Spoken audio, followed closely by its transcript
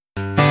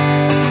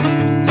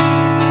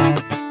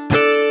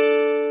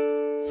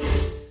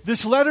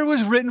This letter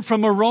was written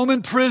from a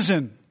Roman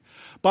prison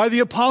by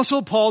the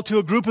Apostle Paul to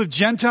a group of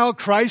Gentile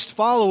Christ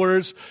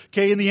followers,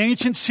 in the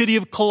ancient city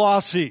of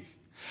Colossae.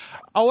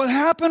 What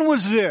happened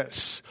was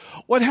this.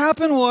 What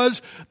happened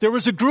was there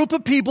was a group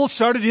of people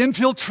started to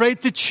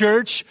infiltrate the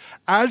church,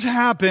 as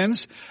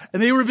happens,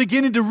 and they were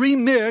beginning to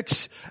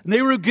remix, and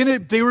they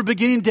were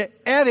beginning to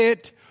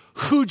edit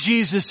who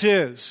Jesus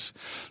is.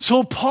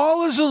 So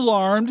Paul is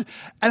alarmed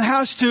and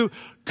has to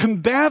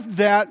combat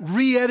that,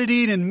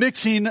 re-editing and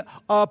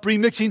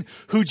remixing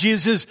who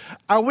Jesus is.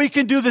 We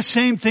can do the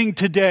same thing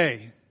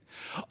today.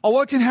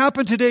 What can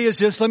happen today is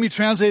this. Let me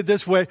translate it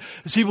this way.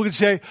 People can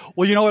say,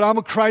 well, you know what? I'm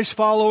a Christ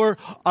follower.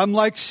 I'm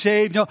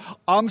saved.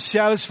 I'm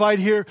satisfied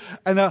here.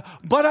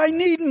 But I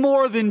need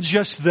more than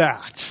just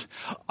that.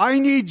 I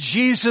need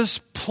Jesus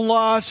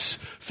plus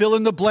fill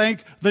in the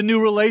blank, the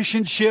new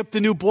relationship, the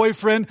new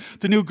boyfriend,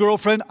 the new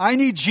girlfriend. I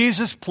need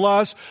Jesus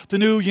plus the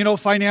new,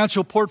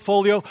 financial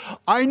portfolio.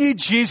 I need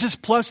Jesus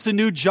plus the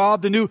new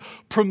job, the new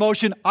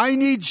promotion. I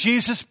need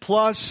Jesus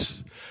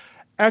plus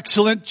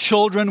excellent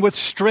children with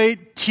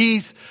straight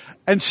teeth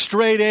and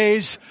straight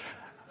A's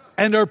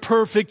and are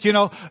perfect,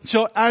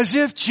 So as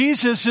if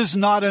Jesus is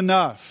not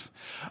enough.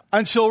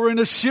 And so we're in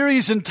a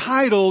series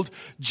entitled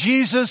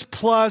Jesus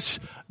plus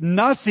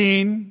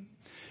nothing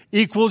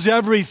equals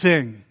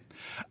everything.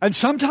 And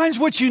sometimes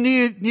what you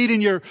need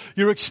in your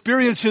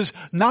experience is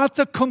not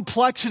the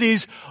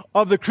complexities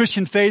of the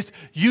Christian faith.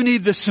 You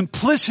need the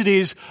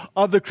simplicities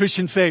of the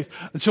Christian faith.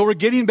 And so we're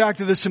getting back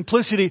to the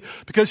simplicity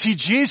because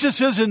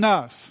Jesus is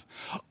enough.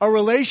 A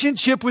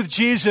relationship with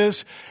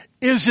Jesus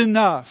is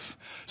enough.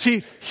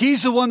 See,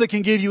 He's the one that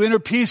can give you inner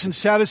peace and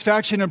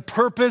satisfaction and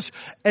purpose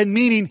and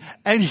meaning,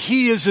 and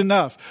He is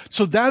enough.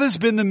 So that has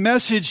been the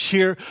message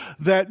here,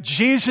 that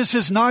Jesus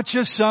is not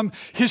just some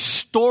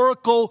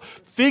historical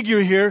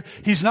figure here.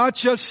 He's not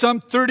just some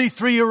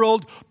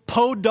 33-year-old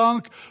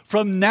podunk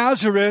from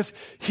Nazareth.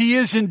 He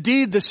is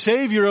indeed the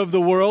Savior of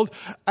the world.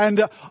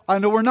 And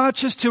we're not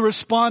just to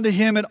respond to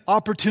Him at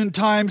opportune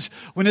times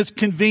when it's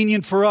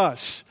convenient for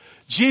us.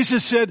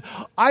 Jesus said,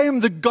 I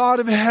am the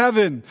God of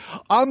heaven.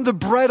 I'm the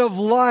bread of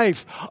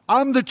life.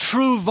 I'm the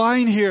true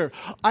vine here.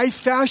 I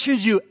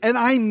fashioned you and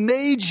I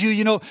made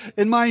you,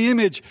 in my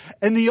image.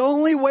 And the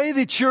only way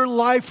that your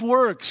life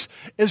works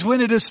is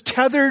when it is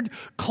tethered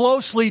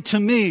closely to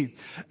me.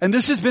 And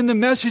this has been the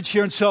message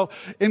here. And so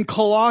in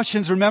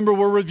Colossians, remember,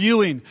 we're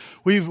reviewing.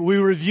 We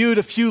reviewed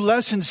a few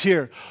lessons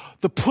here.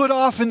 The put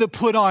off and the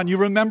put on. You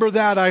remember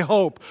that, I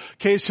hope.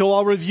 So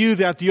I'll review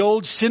that. The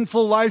old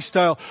sinful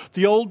lifestyle,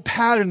 the old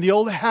pattern, the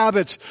old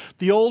habits,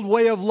 the old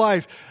way of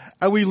life.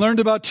 And we learned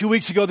about 2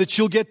 weeks ago that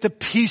you'll get the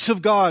peace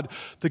of God,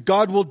 that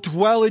God will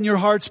dwell in your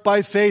hearts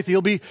by faith.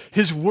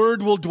 His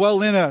word will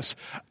dwell in us.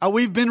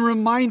 We've been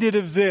reminded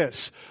of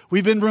this.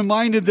 We've been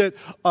reminded that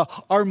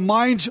our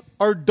minds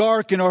are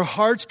dark and our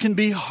hearts can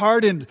be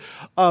hardened.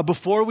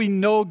 Before we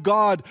know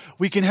God,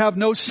 we can have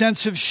no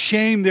sense of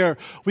shame there.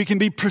 We can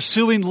be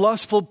pursuing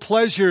lustful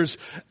pleasures,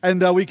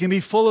 and we can be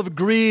full of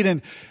greed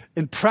and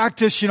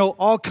practice,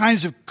 all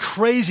kinds of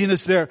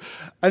craziness there.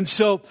 And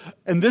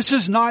this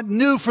is not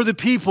new for the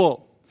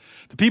people.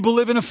 The people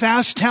live in a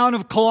fast town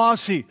of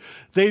Colossae.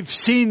 They've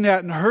seen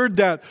that and heard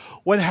that.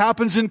 What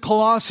happens in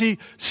Colossae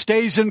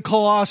stays in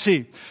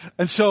Colossae.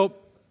 And so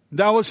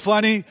that was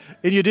funny,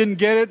 and you didn't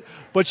get it,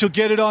 but you'll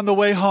get it on the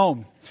way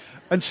home.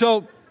 And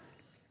so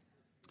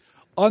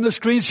on the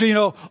screen,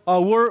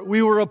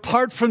 we were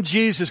apart from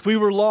Jesus. We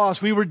were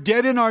lost. We were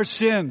dead in our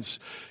sins.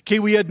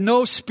 We had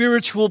no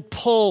spiritual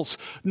pulse,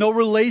 no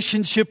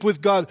relationship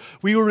with God.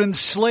 We were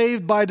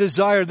enslaved by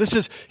desire.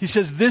 He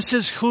says, this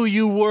is who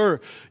you were.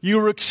 You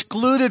were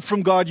excluded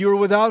from God. You were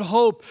without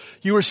hope.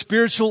 You were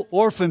spiritual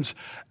orphans.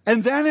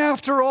 And then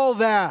after all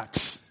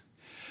that,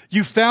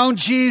 you found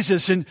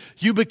Jesus and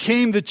you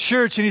became the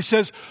church. And he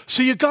says,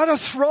 so you got to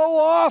throw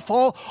off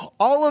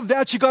all of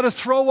that. You got to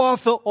throw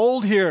off the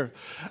old here.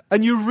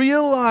 And you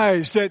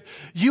realize that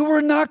you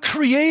were not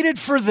created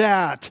for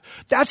that.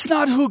 That's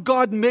not who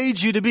God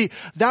made you to be.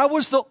 That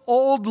was the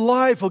old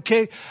life,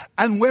 okay?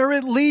 And where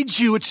it leads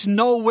you, it's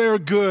nowhere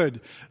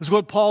good, is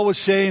what Paul was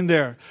saying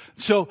there.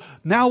 So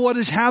now what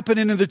is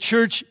happening in the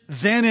church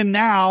then and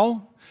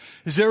now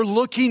is they're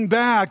looking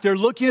back, they're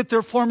looking at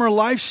their former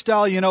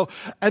lifestyle,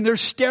 and they're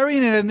staring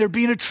at it and they're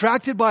being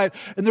attracted by it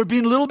and they're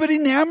being a little bit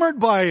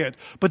enamored by it.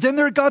 But then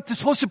they're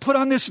supposed to put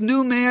on this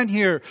new man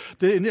here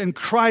in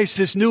Christ,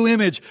 this new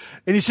image.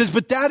 And he says,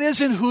 but that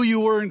isn't who you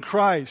were in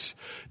Christ.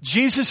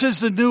 Jesus is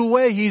the new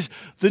way. He's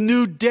the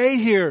new day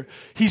here.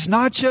 He's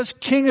not just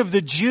King of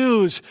the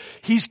Jews.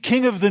 He's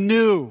King of the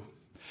new.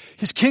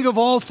 He's King of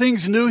all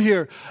things new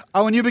here.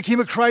 When you became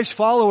a Christ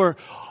follower,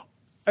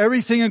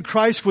 everything in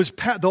Christ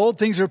the old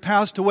things are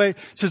passed away. It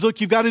says, look,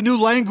 you've got a new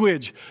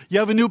language. You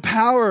have a new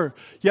power.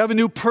 You have a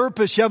new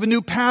purpose. You have a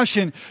new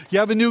passion. You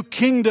have a new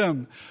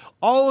kingdom.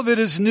 All of it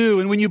is new.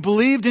 And when you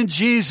believed in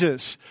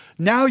Jesus,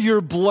 now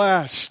you're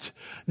blessed.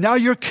 Now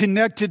you're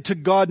connected to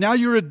God. Now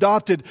you're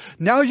adopted.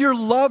 Now you're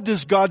loved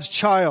as God's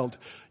child.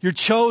 You're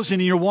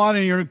chosen and you're wanted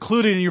and you're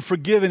included and you're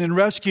forgiven and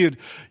rescued.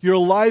 You're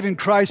alive in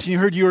Christ and you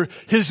heard you're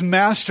His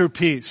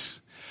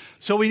masterpiece.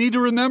 So we need to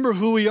remember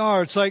who we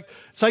are. It's like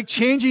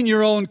changing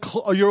your old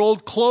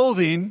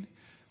clothing.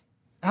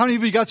 How many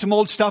of you got some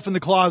old stuff in the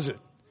closet?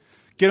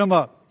 Get them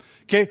up.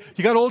 Okay,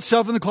 you got old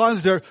stuff in the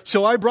closet there.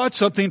 So I brought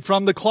something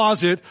from the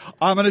closet.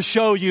 I'm going to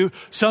show you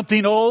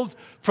something old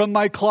from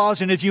my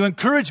closet. And if you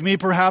encourage me,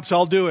 perhaps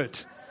I'll do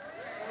it.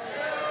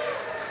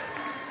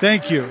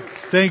 Thank you.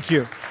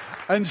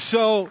 And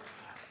so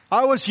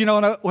I was,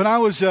 when I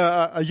was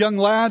a young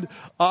lad,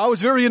 I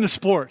was very into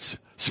sports.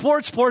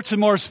 Sports,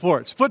 and more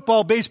sports.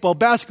 Football, baseball,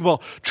 basketball,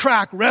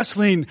 track,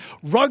 wrestling,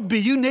 rugby,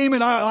 you name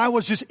it. I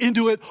was just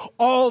into it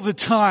all the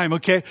time,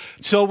 okay?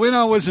 So when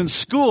I was in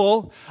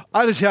school,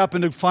 I just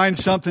happened to find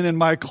something in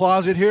my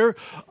closet here.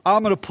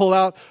 I'm going to pull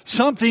out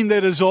something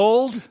that is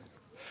old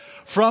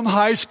from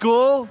high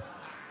school.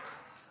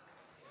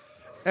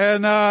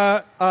 And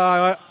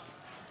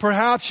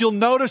perhaps you'll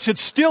notice it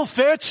still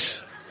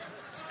fits.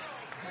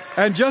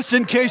 And just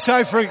in case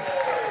I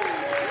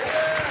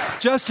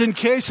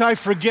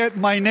forget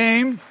my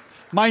name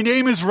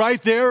is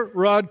right there,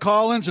 Rod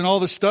Collins, and all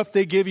the stuff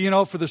they give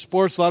you, for the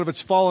sports. A lot of it's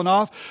fallen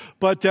off.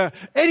 But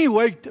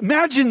anyway,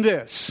 imagine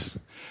this.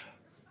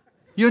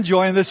 You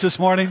enjoying this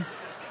morning?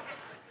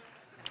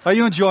 Are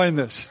you enjoying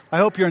this? I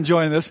hope you're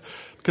enjoying this,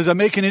 because I'm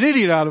making an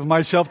idiot out of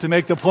myself to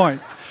make the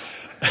point.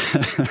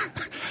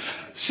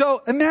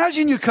 So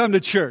imagine you come to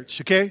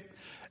church, okay?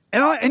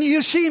 And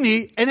you see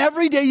me, and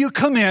every day you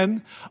come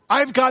in,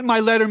 I've got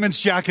my Letterman's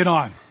jacket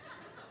on.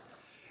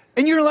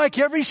 And you're like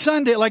every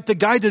Sunday, like the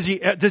guy, does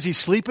he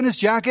sleep in his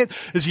jacket?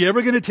 Is he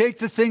ever going to take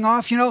the thing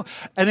off, And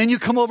then you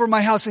come over to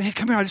my house and, hey,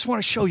 come here, I just want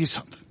to show you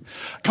something.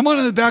 Come on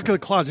in the back of the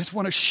closet, I just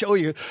want to show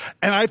you.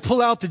 And I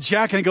pull out the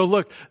jacket and go,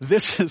 look,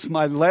 this is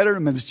my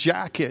Letterman's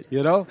jacket,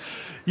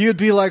 You'd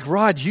be like,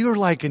 Rod, you're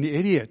like an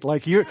idiot.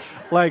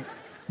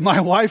 My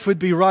wife would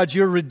be, Rod,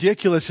 you're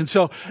ridiculous. And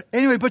so,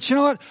 anyway, but you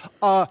know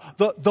what?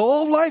 The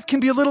old life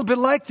can be a little bit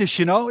like this,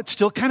 It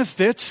still kind of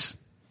fits.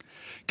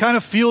 Kind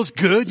of feels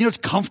good, it's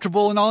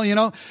comfortable and all,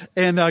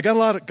 and I got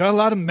a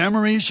lot of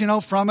memories,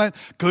 from it,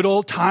 good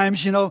old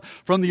times,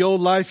 from the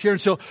old life here. And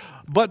so,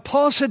 but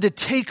Paul said to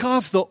take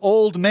off the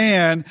old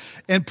man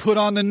and put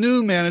on the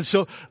new man. And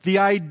so the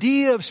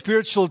idea of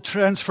spiritual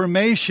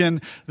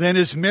transformation then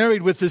is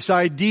married with this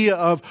idea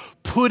of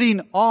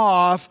putting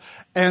off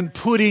and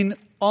putting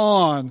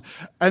on.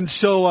 And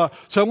so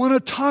I want to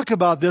talk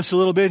about this a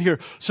little bit here.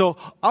 So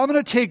I'm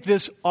going to take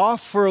this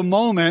off for a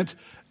moment,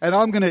 and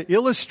I'm going to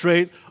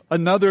illustrate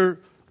another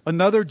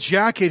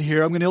jacket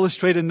here. I'm going to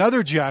illustrate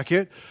another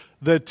jacket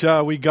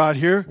that we got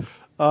here.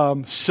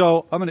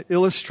 So I'm going to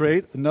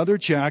illustrate another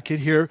jacket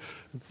here.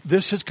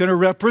 This is going to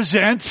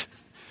represent.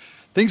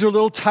 Things are a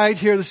little tight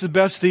here. This is the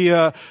best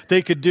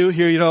they could do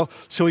here,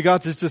 So we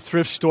got this at the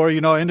thrift store,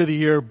 end of the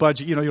year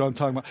budget, you know what I'm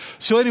talking about.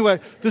 So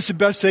anyway, this is the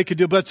best they could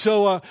do. But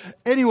so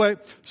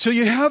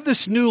you have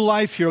this new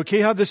life here, okay?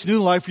 You have this new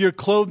life. You're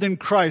clothed in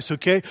Christ,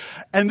 okay?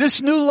 And this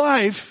new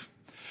life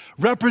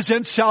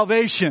represents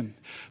salvation.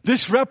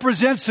 This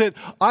represents that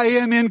I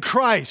am in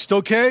Christ,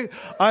 okay?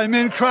 I'm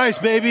in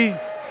Christ, baby.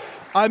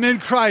 I'm in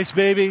Christ,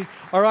 baby.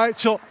 All right?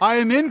 So I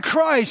am in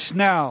Christ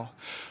now.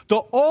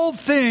 The old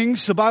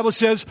things, the Bible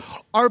says,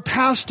 are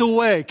passed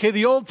away. Okay?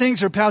 The old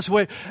things are passed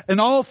away,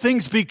 and all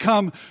things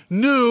become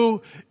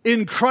new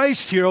in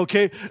Christ here,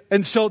 okay?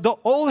 And so the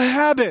old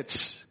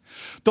habits,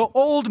 the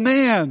old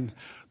man,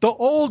 the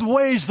old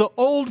ways, the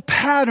old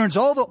patterns,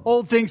 all the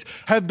old things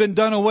have been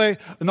done away,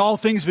 and all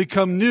things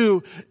become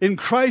new in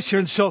Christ here.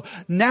 And so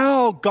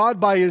now God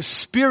by His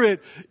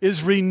Spirit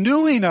is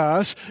renewing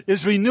us,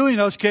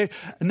 okay?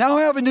 And now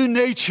I have a new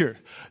nature.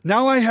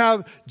 Now I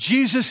have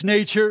Jesus'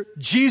 nature,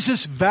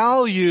 Jesus'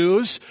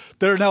 values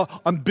that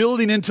I'm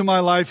building into my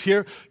life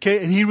here,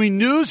 okay? And He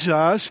renews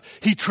us,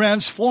 He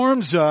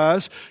transforms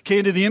us, okay,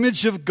 into the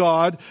image of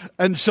God.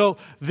 And so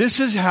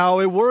this is how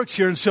it works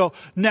here. And so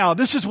now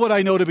this is what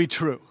I know to be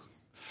true.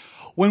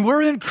 When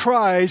we're in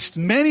Christ,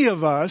 many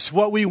of us,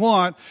 what we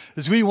want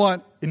is we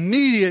want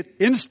immediate,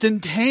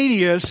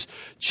 instantaneous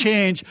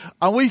change.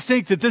 And we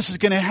think that this is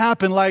going to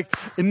happen like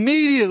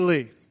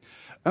immediately.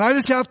 And I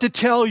just have to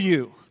tell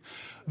you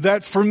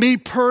that for me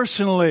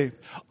personally,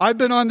 I've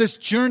been on this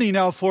journey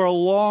now for a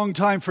long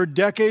time, for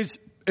decades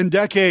and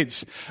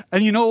decades.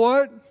 And you know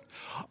what?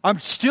 I'm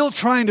still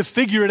trying to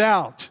figure it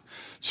out.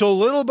 So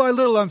little by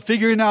little, I'm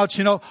figuring out,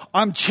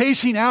 I'm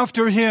chasing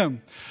after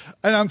Him.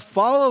 And I'm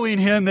following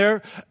Him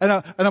there,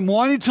 and I'm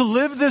wanting to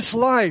live this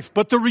life.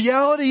 But the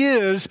reality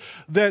is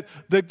that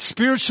the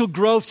spiritual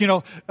growth,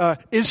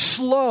 is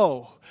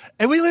slow.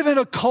 And we live in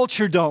a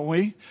culture, don't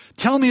we?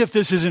 Tell me if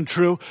this isn't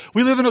true.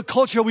 We live in a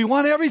culture, we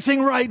want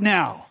everything right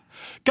now.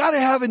 Gotta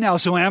have it now.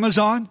 So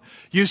Amazon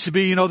used to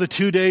be, the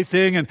 2-day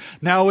thing, and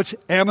now it's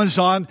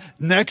Amazon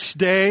next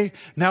day.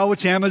 Now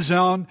it's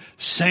Amazon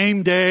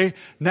same day.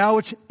 Now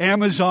it's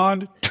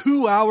Amazon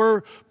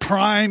 2-hour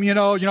prime, you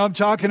know what I'm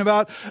talking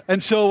about?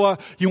 And so,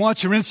 you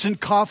want your instant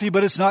coffee,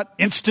 but it's not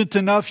instant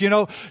enough, you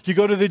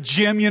go to the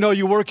gym,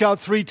 you work out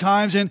 3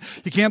 times and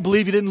you can't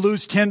believe you didn't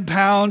lose 10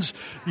 pounds.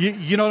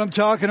 You know what I'm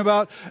talking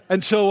about?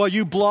 And so,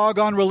 you blog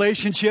on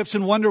relationships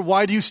and wonder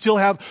why do you still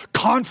have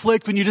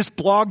conflict when you just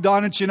blogged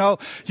on it,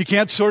 you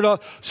can't sort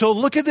of. So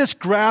look at this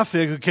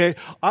graphic, okay?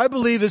 I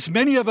believe this,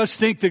 many of us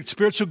think that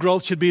spiritual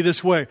growth should be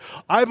this way.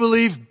 I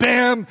believe,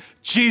 bam,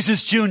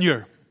 Jesus Jr.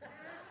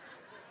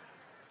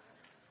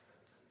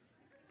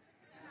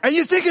 And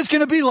you think it's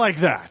going to be like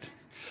that.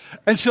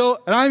 And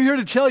I'm here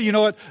to tell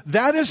you,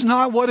 that is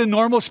not what a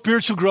normal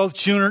spiritual growth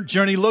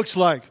journey looks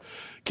like.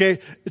 Okay.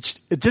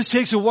 It just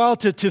takes a while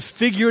to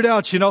figure it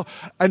out,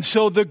 And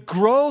so the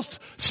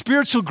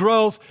spiritual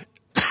growth,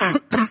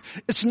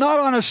 it's not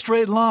on a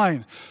straight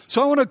line.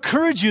 So I want to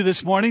encourage you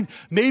this morning.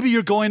 Maybe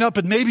you're going up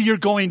and maybe you're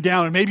going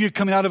down and maybe you're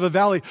coming out of a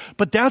valley.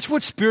 But that's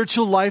what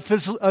spiritual life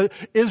is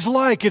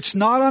like. It's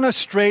not on a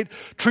straight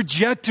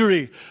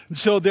trajectory. And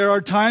so there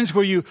are times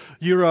where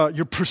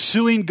you're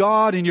pursuing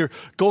God and you're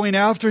going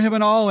after Him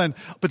and all.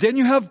 But then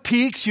you have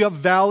peaks, you have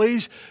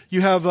valleys, you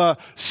have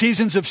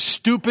seasons of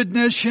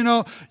stupidness.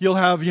 You'll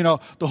have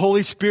the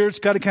Holy Spirit's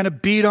got to kind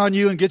of beat on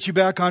you and get you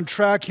back on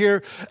track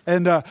here,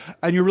 and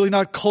you're really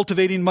not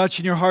cultivating much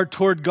in your heart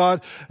toward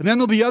God. And then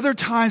there'll be other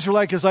times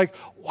where it's like,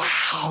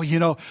 wow,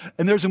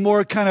 and there's a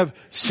more kind of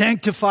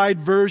sanctified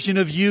version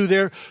of you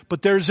there,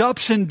 but there's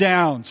ups and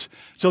downs.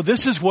 So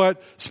this is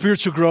what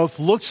spiritual growth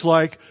looks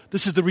like.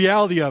 This is the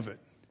reality of it.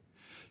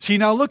 See,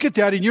 now look at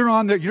that, and you're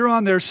on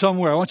there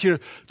somewhere. I want you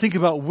to think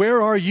about,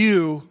 where are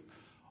you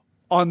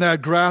on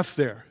that graph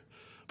there?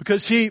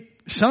 Because see,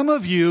 some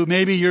of you,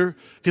 maybe you're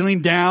feeling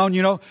down,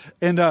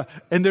 and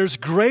there's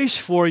grace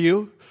for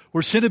you.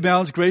 Where sin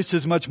abounds, grace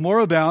is much more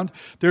abound.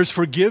 There's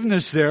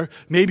forgiveness there.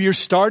 Maybe you're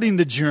starting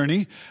the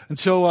journey. And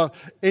so,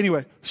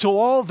 anyway, so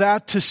all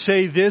that to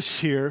say this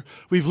here,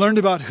 we've learned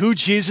about who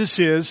Jesus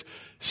is,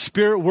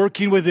 Spirit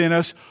working within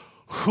us,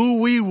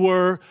 who we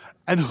were,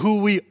 and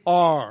who we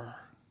are.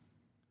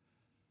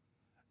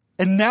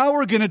 And now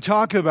we're going to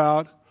talk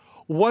about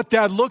what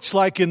that looks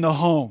like in the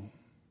home.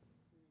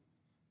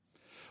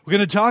 We're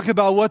going to talk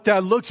about what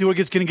that looks like.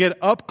 It's going to get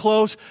up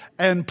close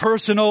and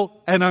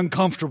personal and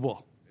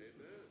uncomfortable.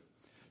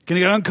 Going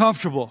to get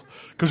uncomfortable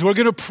because we're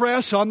going to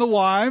press on the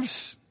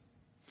wives.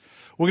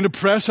 We're going to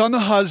press on the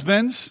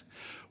husbands.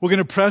 We're going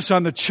to press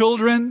on the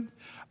children.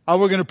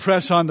 And we're going to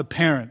press on the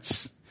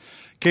parents.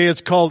 Okay,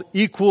 it's called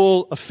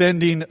equal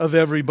offending of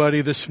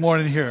everybody this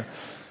morning here.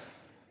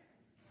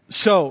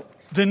 So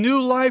the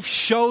new life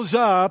shows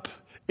up.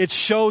 It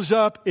shows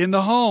up in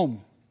the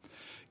home.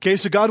 Okay,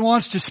 so God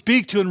wants to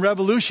speak to and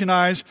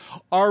revolutionize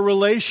our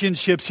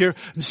relationships here.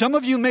 And some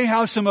of you may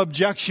have some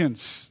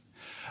objections.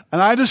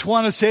 And I just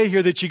want to say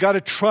here that you got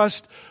to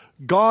trust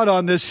God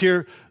on this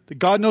here, that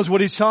God knows what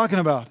He's talking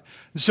about.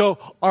 And so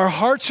our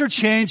hearts are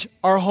changed,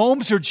 our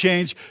homes are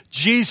changed.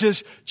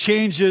 Jesus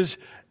changes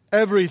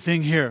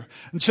everything here.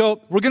 And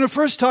so we're going to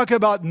first talk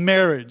about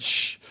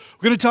marriage.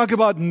 We're going to talk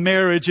about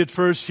marriage at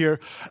first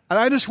here. And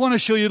I just want to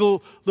show you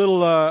a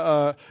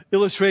little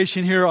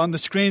illustration here on the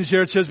screens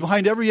here. It says,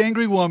 behind every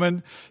angry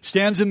woman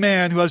stands a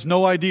man who has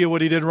no idea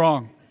what he did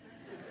wrong.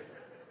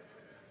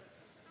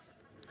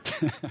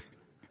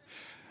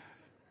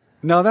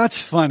 Now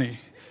that's funny.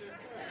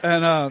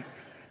 And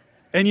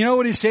you know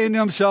what he's saying to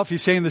himself?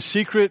 He's saying the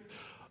secret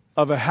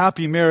of a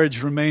happy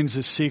marriage remains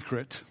a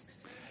secret.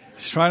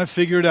 He's trying to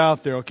figure it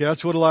out there. Okay,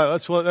 that's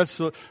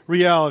the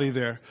reality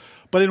there.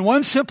 But in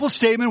one simple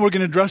statement, we're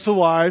going to address the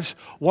wives.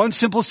 One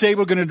simple statement,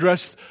 we're going to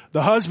address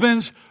the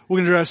husbands. We're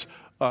going to address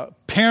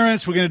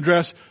parents. We're going to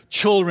address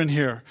children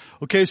here.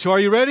 Okay, so are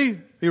you ready?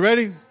 Are you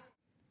ready? It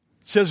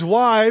says,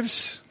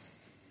 wives,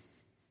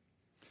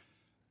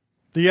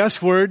 the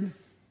S word.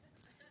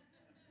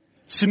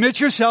 Submit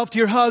yourself to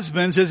your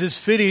husbands as is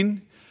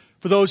fitting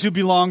for those who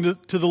belong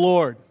to the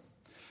Lord.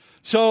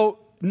 So,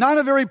 not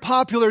a very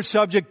popular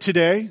subject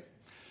today.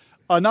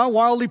 Not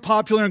wildly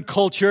popular in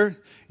culture.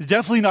 It's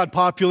definitely not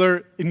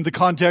popular in the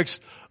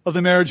context of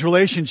the marriage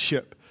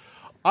relationship.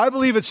 I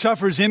believe it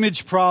suffers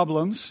image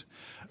problems.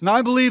 And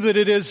I believe that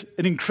it is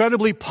an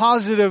incredibly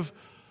positive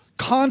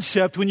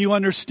concept when you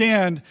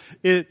understand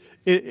it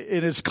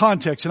in its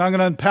context. And I'm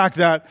going to unpack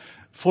that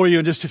for you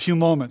in just a few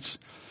moments.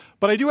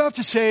 But I do have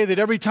to say that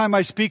every time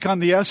I speak on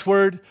the S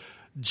word,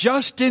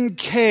 just in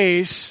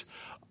case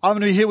I'm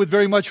going to be hit with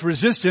very much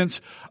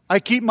resistance,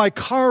 I keep my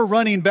car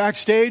running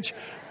backstage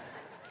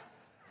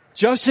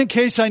just in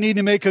case I need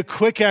to make a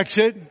quick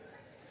exit.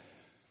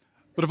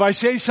 But if I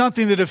say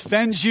something that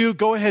offends you,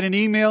 go ahead and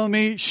email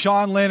me,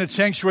 Sean Lynn at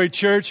Sanctuary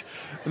Church,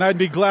 and I'd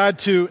be glad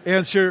to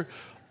answer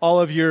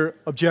all of your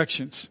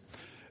objections.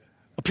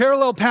 A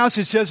parallel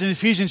passage says in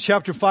Ephesians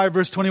chapter 5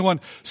 verse 21,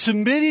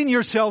 submitting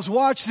yourselves,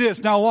 watch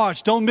this, now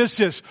watch, don't miss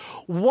this,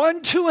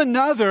 one to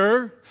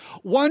another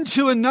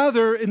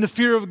in the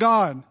fear of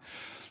God.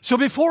 So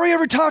before he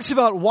ever talks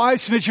about why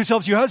submit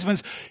yourselves to your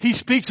husbands, he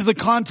speaks in the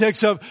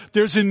context of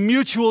there's a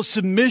mutual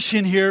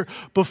submission here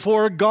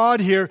before God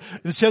here,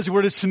 and it says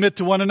we're to submit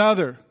to one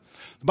another.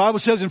 The Bible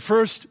says in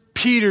 1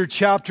 Peter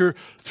chapter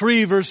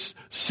 3 verse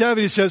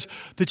 7, he says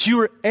that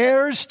you are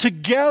heirs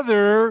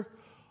together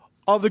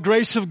of the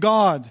grace of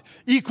God,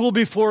 equal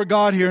before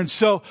God here. And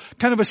so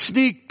kind of a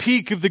sneak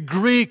peek of the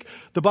Greek,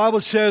 the Bible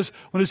says,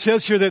 when it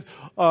says here that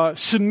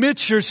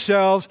submit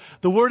yourselves,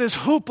 the word is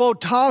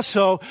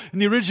hupotasso in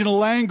the original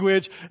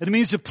language. It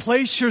means to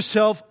place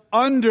yourself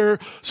under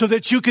so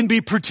that you can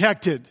be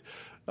protected.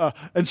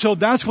 And so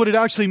that's what it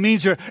actually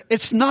means here.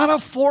 It's not a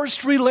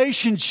forced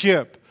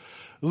relationship.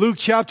 Luke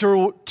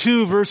chapter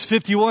 2 verse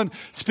 51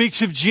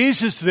 speaks of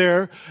Jesus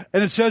there,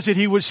 and it says that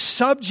he was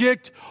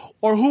subject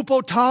or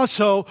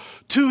hupotasso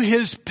to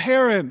his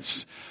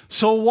parents.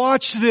 So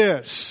watch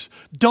this.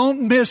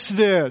 Don't miss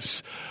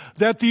this.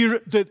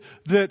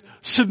 That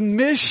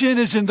submission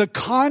is in the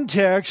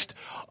context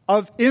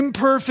of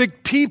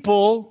imperfect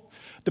people.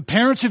 The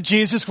parents of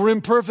Jesus were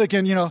imperfect,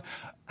 and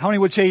how many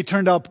would say he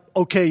turned out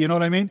okay, you know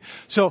what I mean?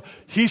 So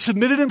he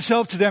submitted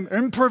himself to them,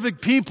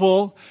 imperfect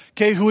people,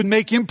 okay, who would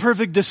make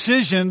imperfect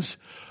decisions,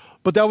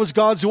 but that was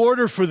God's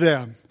order for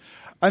them.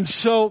 And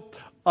so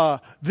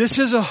this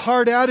is a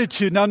hard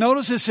attitude. Now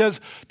notice it says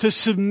to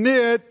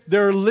submit,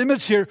 there are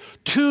limits here,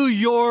 to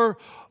your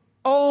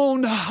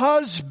own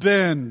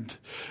husband.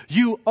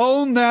 You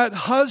own that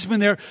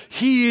husband there.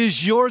 He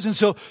is yours. And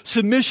so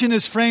submission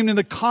is framed in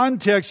the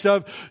context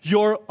of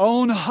your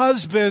own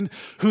husband,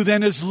 who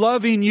then is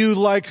loving you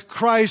like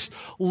Christ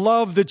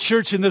loved the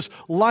church in this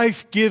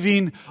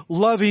life-giving,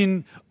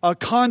 loving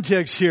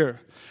context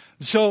here.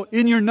 So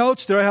in your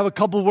notes there, I have a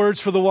couple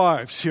words for the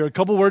wives here. A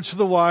couple words for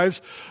the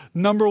wives.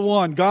 Number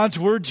one, God's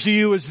word to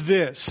you is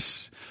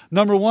this.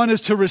 Number one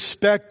is to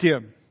respect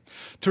him.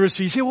 To respect.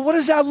 You say, well, what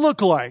does that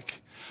look like?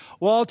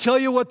 Well, I'll tell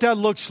you what that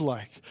looks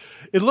like.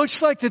 It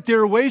looks like that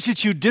there are ways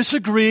that you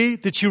disagree,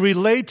 that you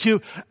relate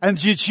to, and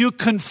that you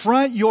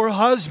confront your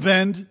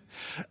husband.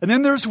 And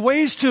then there's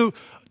ways to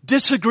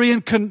disagree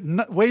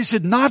and ways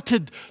that not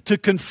to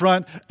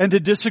confront and to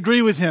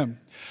disagree with him.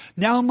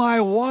 Now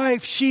my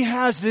wife, she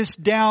has this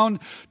down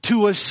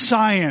to a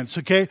science,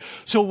 okay?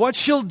 So what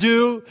she'll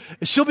do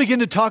is she'll begin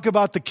to talk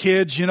about the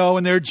kids,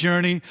 and their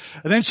journey.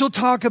 And then she'll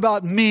talk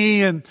about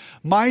me and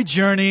my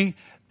journey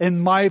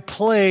and my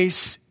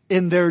place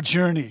in their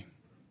journey.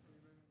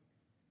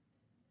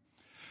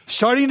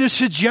 Starting to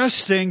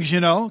suggest things,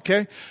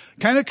 okay?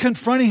 Kind of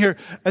confronting here.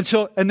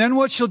 And then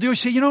what she'll do is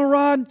say,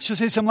 Rod, she'll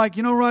say something like,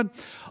 Rod,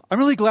 I'm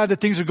really glad that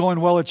things are going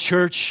well at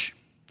church.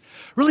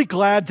 Really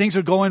glad things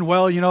are going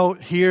well,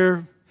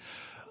 here.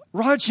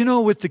 Rod,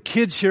 with the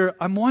kids here,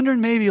 I'm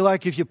wondering maybe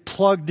like if you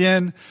plugged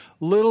in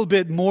a little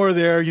bit more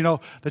there,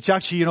 that's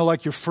actually,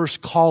 like your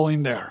first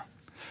calling there.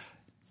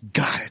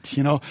 Got it,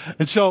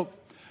 And so,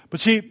 but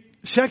see,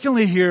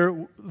 secondly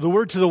here, the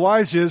word to the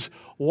wives is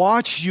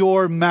watch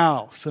your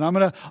mouth. And I'm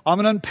going to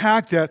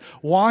unpack that.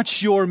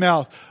 Watch your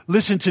mouth.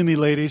 Listen to me,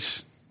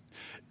 ladies.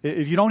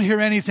 If you don't hear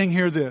anything,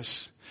 hear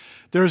this.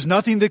 There is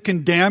nothing that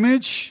can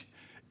damage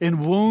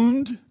and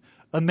wound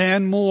a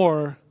man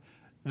more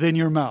than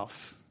your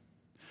mouth.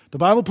 The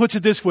Bible puts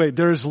it this way.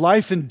 There is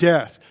life and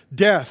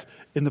death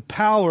in the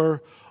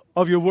power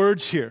of your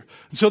words here.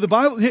 And so the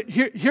Bible,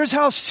 here's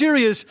how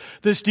serious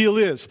this deal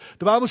is.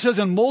 The Bible says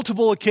on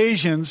multiple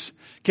occasions,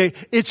 okay,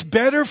 it's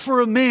better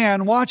for a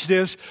man, watch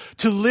this,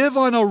 to live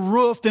on a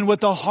roof than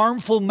with a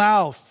harmful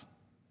mouth.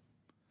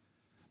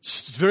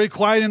 It's very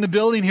quiet in the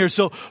building here,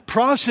 so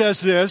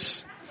process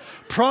this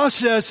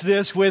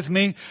with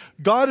me.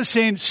 God is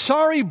saying,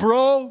 sorry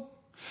bro,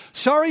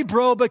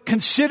 but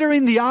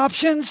considering the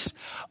options,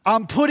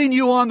 I'm putting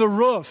you on the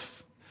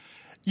roof.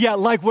 Yeah,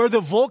 like where the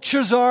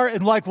vultures are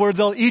and like where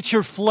they'll eat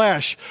your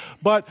flesh.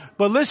 But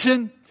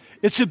listen,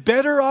 it's a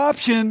better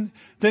option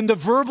than the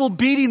verbal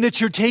beating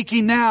that you're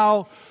taking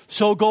now,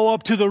 so go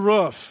up to the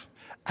roof.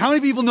 How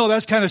many people know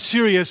that's kind of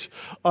serious?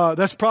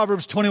 That's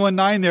Proverbs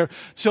 21:9 there.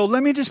 So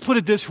let me just put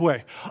it this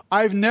way.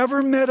 I've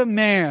never met a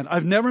man,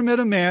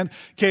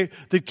 okay,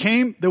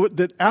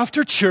 that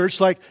after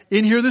church, like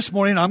in here this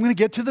morning, I'm going to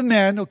get to the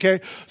men, okay?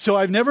 So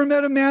I've never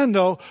met a man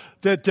though,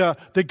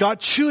 that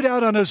got chewed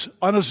out on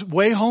his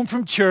way home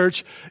from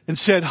church and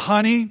said,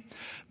 honey,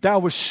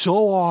 that was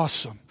so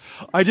awesome.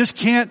 I just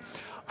can't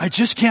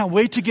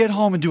wait to get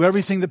home and do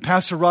everything that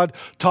Pastor Rod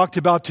talked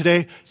about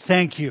today.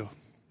 Thank you.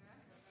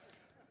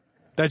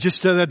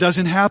 That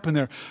doesn't happen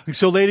there.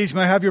 So ladies,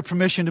 may I have your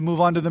permission to move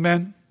on to the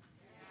men?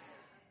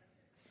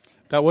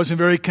 That wasn't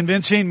very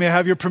convincing. May I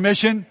have your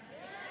permission?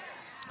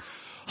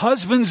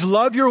 Husbands,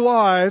 love your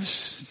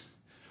wives.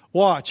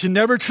 Watch, and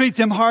never treat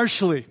them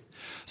harshly.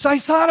 So I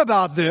thought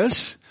about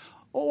this.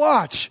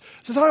 Watch.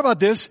 So I thought about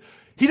this.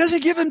 He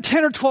doesn't give him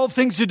 10 or 12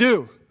 things to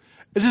do.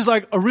 It's just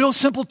like a real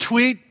simple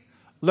tweet.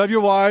 Love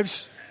your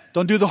wives.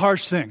 Don't do the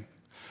harsh thing.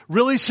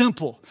 Really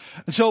simple.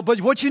 And so,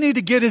 but what you need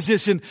to get is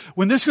this, and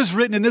when this was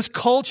written in this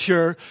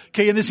culture,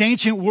 okay, in this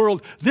ancient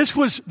world, this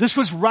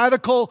was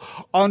radical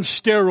on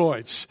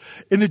steroids.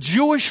 In the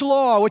Jewish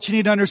law, what you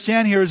need to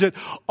understand here is that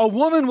a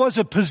woman was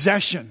a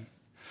possession.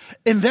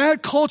 In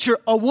that culture,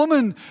 a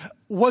woman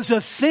was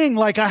a thing,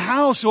 like a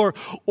house or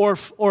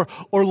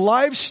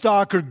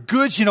livestock or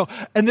goods,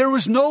 and there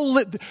was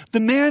the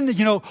man,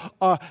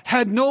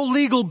 had no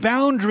legal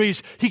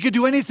boundaries. He could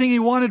do anything he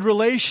wanted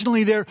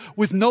relationally there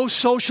with no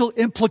social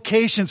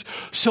implications.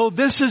 So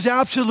this is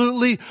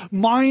absolutely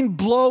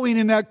mind-blowing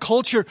in that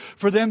culture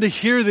for them to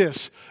hear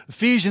this.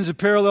 Ephesians, a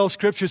parallel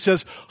scripture,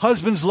 says,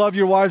 husbands, love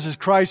your wives as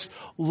Christ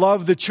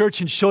loved the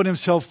church and showed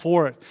himself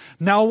for it.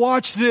 Now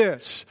watch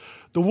this.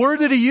 The word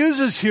that he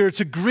uses here,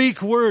 it's a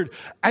Greek word,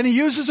 and he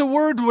uses a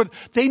word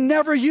they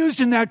never used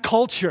in that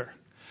culture.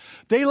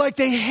 They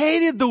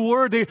hated the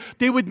word.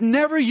 They would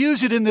never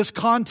use it in this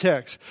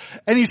context.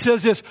 And he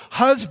says this,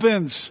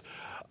 husbands,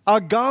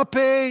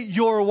 agape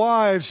your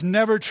wives,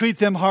 never treat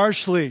them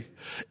harshly.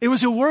 It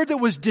was a word that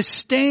was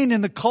disdained in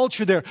the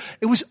culture there.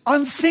 It was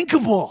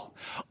unthinkable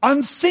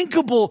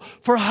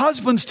for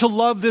husbands to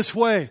love this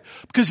way.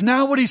 Because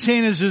now what he's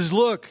saying is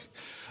look,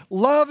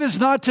 love is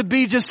not to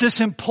be just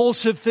this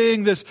impulsive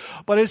thing,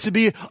 but it's to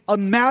be a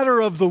matter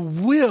of the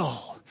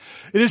will.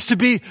 It is to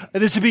be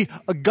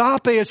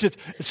agape.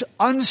 It's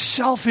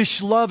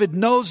unselfish love. It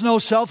knows no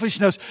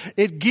selfishness.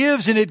 It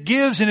gives and it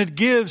gives and it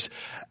gives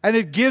and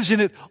it gives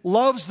and it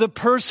loves the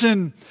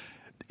person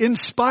in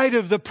spite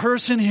of the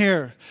person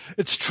here.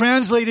 It's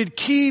translated,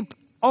 keep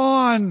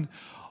on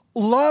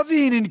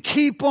loving and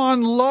keep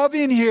on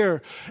loving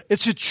here.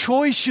 It's a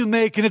choice you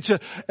make, and it's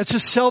a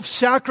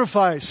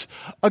self-sacrifice.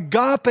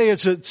 Agape,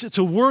 it's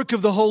a work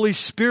of the Holy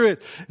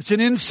Spirit. It's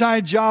an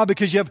inside job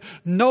because you have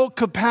no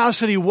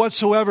capacity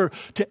whatsoever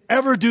to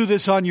ever do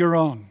this on your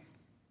own.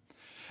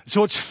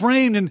 So it's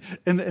framed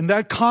in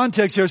that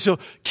context there. So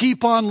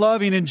keep on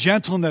loving in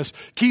gentleness.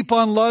 Keep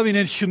on loving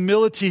in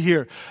humility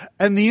here.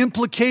 And the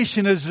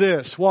implication is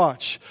this,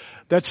 watch,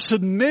 that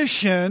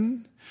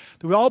submission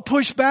that we all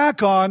push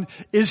back on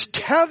is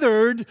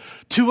tethered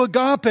to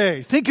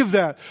agape. Think of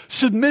that.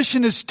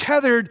 Submission is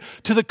tethered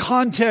to the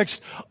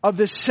context of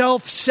the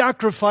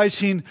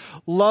self-sacrificing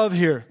love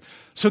here.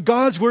 So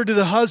God's word to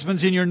the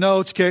husbands in your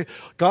notes, okay?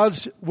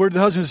 God's word to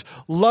the husbands is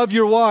love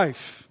your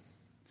wife.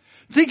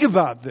 Think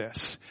about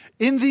this.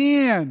 In the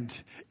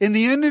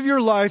end of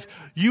your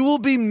life, you will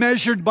be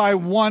measured by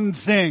one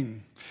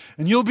thing.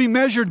 And you'll be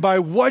measured by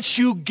what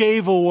you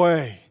gave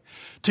away.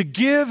 To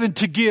give and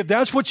to give.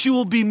 That's what you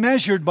will be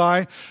measured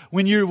by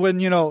when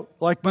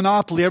like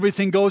Monopoly,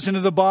 everything goes into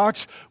the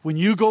box. When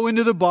you go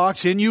into the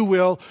box, and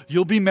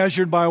you'll be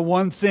measured by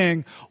one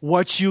thing,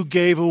 what you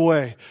gave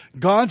away.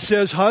 God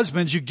says,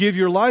 husbands, you give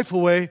your life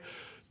away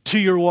to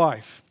your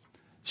wife.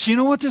 So you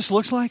know what this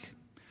looks like?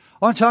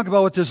 I want to talk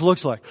about what this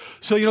looks like.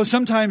 So,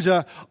 sometimes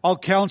I'll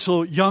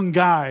counsel young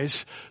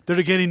guys that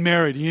are getting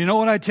married. And you know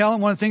what I tell them?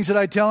 One of the things that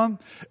I tell them,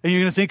 and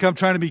you're going to think I'm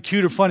trying to be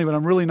cute or funny, but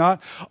I'm really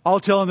not. I'll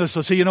tell them this.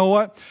 I'll say, you know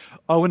what?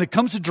 When it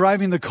comes to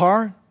driving the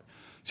car,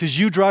 it says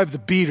you drive the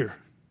beater.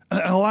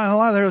 And a lot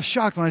of them are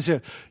shocked when I say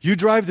it. You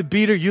drive the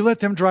beater. You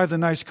let them drive the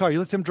nice car. You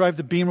let them drive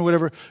the Beamer or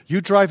whatever.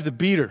 You drive the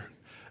beater.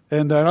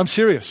 And I'm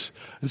serious.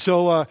 And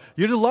so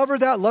you're to love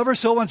her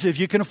so much. If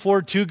you can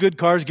afford 2 good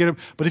cars, get them.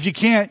 But if you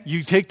can't,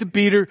 you take the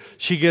beater,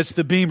 she gets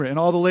the Beamer. And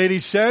all the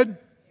ladies said? Amen.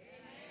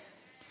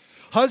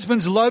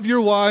 Husbands, love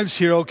your wives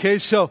here, okay?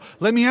 So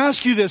let me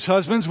ask you this,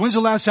 husbands. When's the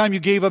last time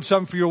you gave up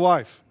something for your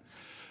wife?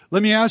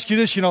 Let me ask you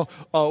this,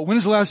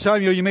 when's the last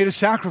time you made a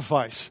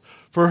sacrifice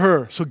for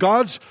her? So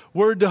God's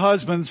word to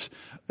husbands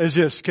is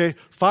this, okay?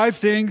 5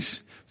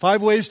 things,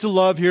 5 ways to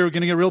love here. We're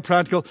going to get real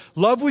practical.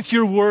 Love with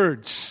your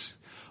words.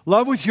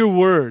 Love with your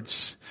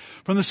words.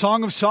 From the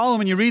Song of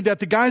Solomon, you read that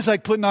the guy's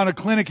like putting on a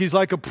clinic. He's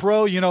like a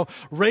pro,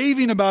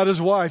 raving about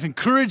his wife,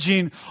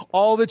 encouraging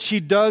all that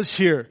she does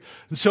here.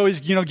 And so he's,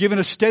 given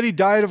a steady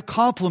diet of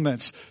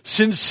compliments,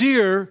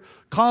 sincere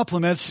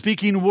compliments,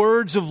 speaking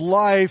words of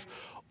life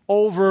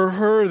over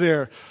her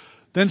there.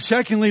 Then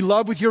secondly,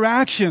 love with your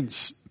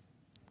actions,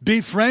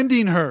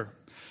 befriending her,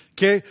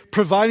 okay,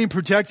 providing,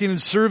 protecting, and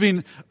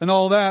serving and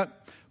all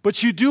that.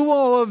 But you do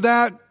all of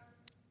that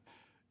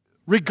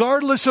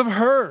regardless of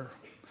her.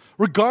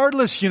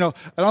 Regardless, and I'm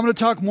going to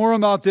talk more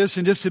about this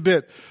in just a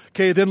bit.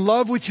 Okay, then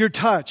love with your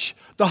touch.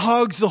 The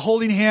hugs, the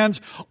holding hands,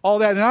 all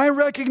that. And I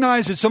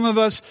recognize that some of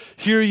us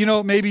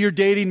here, maybe you're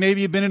dating,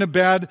 maybe you've been in a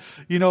bad,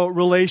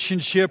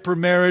 relationship or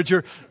marriage,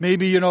 or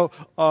maybe,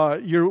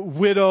 you're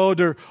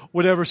widowed or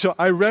whatever. So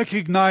I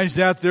recognize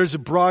that there's a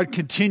broad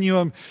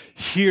continuum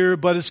here,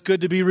 but it's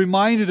good to be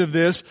reminded of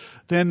this.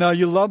 Then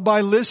you love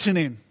by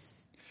listening.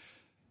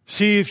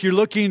 See, if you're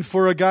looking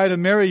for a guy to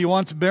marry, you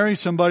want to marry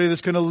somebody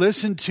that's going to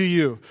listen to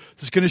you,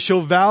 that's going to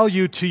show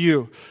value to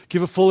you,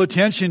 give a full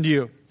attention to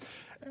you.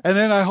 And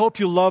then I hope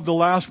you love the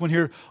last one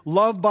here,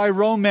 love by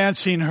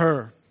romancing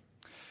her.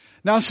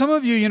 Now, some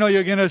of you,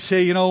 you're going to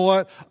say, you know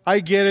what, I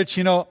get it,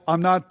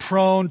 I'm not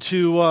prone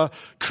to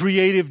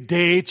creative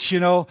dates,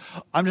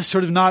 I'm just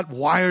sort of not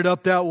wired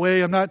up that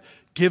way. I'm not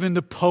given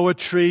to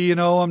poetry,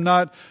 I'm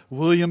not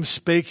William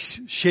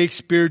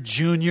Shakespeare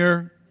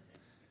Jr.,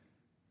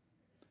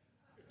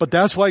 but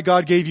that's why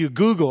God gave you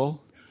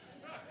Google.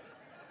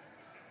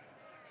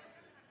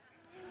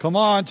 Come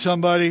on,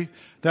 somebody.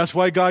 That's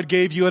why God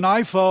gave you an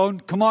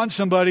iPhone. Come on,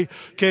 somebody.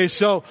 Okay,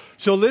 so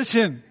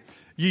listen.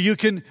 You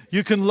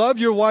can love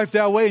your wife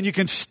that way, and you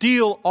can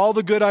steal all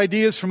the good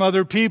ideas from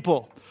other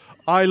people.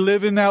 I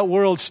live in that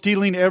world,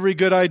 stealing every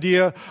good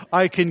idea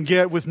I can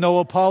get with no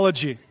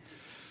apology.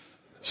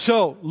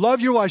 So,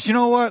 love your wife. You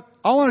know what?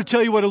 I want to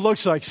tell you what it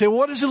looks like. Say,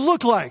 what does it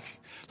look like?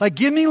 Like,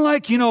 give me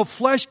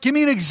flesh. Give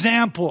me an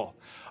example.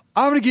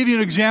 I'm going to give you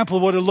an example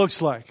of what it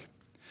looks like.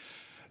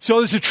 So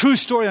there's a true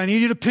story. I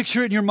need you to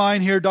picture it in your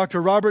mind here.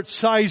 Dr. Robert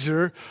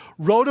Sizer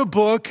wrote a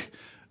book,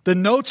 The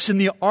Notes in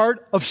the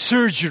Art of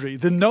Surgery.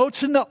 The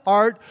Notes in the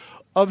Art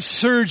of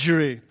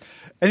Surgery.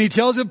 And he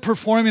tells of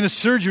performing a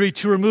surgery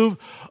to remove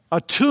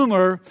a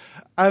tumor.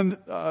 And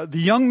the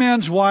young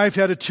man's wife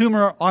had a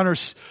tumor on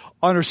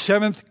her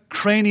seventh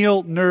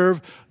cranial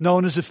nerve,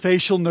 known as the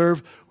facial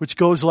nerve, which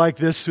goes like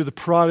this through the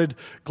parotid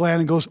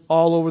gland and goes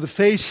all over the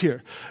face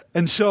here.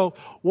 And so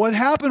what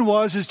happened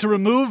is to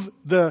remove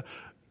the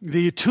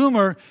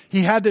tumor,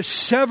 he had to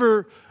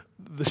sever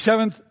the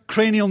seventh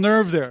cranial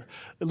nerve there.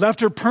 It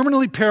left her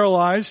permanently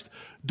paralyzed,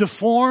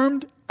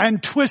 deformed,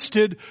 and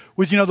twisted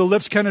with, the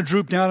lips kind of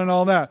drooped down and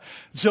all that.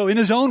 So in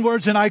his own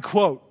words, and I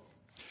quote,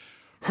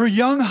 "Her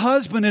young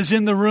husband is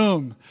in the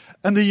room,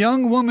 and the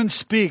young woman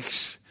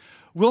speaks.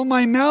 'Will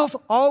my mouth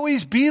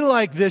always be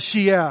like this?'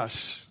 she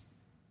asks.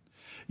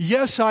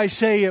 'Yes,' I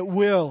say, 'it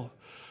will,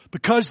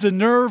 because the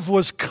nerve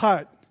was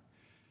cut.'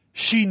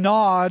 She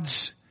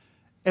nods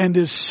and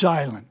is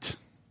silent.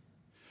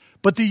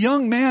 But the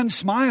young man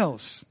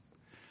smiles.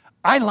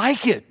 'I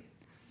like it,'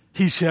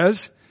 he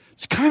says.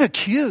 'It's kind of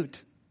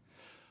cute.'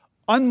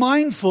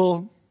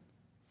 Unmindful,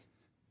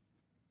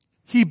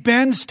 he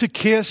bends to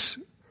kiss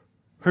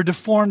her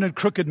deformed and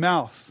crooked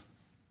mouth.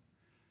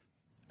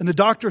 And the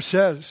doctor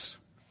says,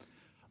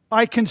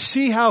 I can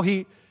see how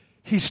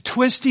he's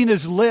twisting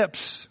his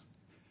lips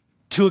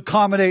to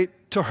accommodate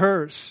to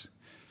hers,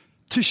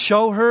 to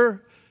show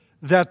her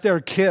that their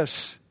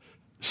kiss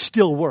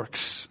still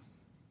works.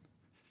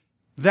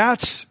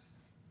 That's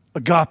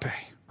agape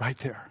right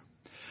there.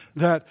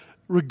 That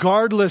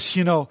regardless,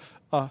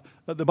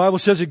 the Bible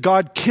says that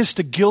God kissed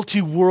a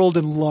guilty world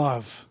in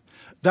love.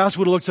 That's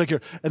what it looks like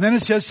here. And then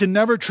it says to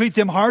never treat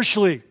them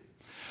harshly.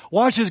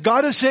 Watch this.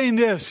 God is saying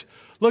this.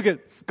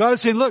 God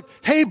is saying, look,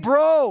 hey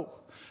bro,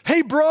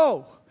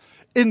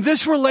 in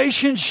this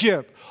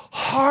relationship,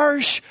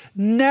 harsh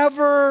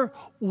never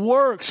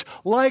works.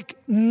 Like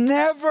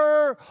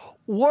never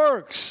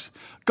works.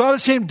 God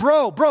is saying,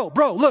 bro,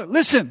 look,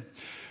 listen.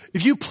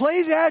 If you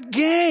play that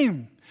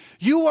game,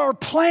 you are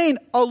playing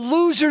a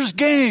loser's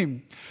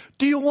game.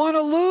 Do you want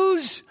to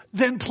lose?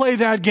 Then play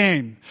that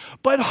game.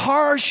 But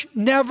harsh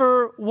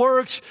never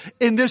works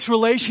in this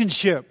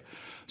relationship.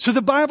 So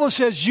the Bible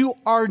says you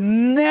are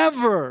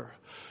never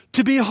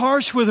to be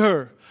harsh with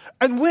her.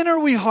 And when are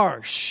we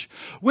harsh?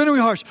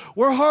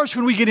 We're harsh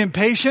when we get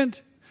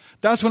impatient.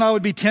 That's when I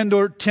would be tend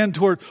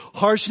toward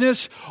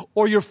harshness,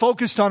 or you're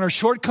focused on our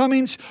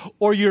shortcomings,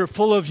 or you're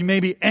full of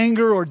maybe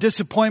anger or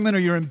disappointment,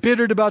 or you're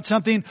embittered about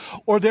something,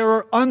 or there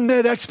are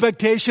unmet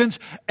expectations,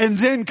 and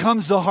then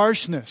comes the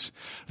harshness.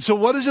 So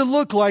what does it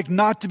look like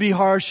not to be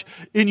harsh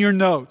in your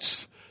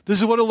notes? This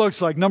is what it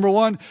looks like. Number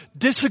one,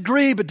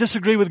 disagree, but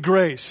disagree with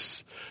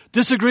grace.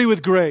 Disagree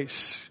with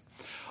grace.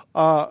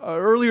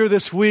 Earlier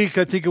this week,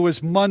 I think it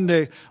was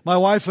Monday, my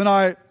wife and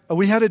I,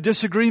 we had a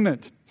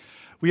disagreement.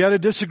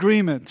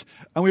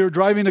 And we were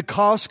driving to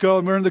Costco,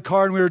 and we were in the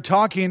car, and we were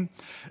talking,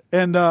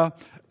 and I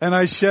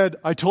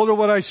told her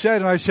what I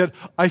said, and I said,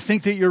 I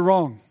think that you're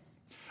wrong.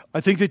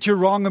 I think that you're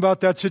wrong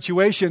about that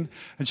situation.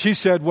 And she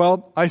said,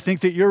 well, I think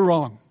that you're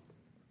wrong.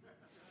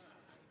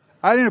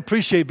 I didn't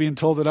appreciate being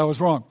told that I was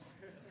wrong.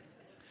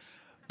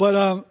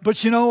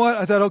 But you know what?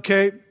 I thought,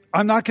 okay,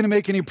 I'm not going to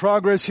make any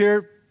progress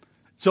here.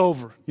 It's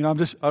over. I'm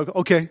just,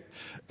 okay.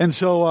 And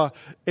so,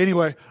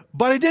 anyway,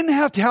 but I didn't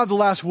have to have the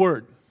last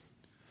word.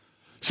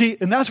 See,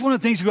 and that's one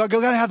of the things we've got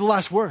to have the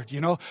last word,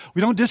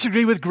 We don't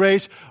disagree with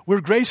grace.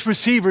 We're grace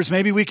receivers.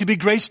 Maybe we could be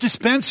grace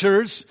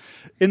dispensers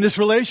in this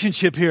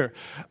relationship here.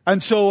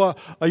 And so,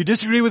 you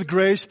disagree with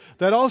grace.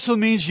 That also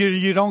means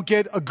you don't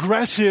get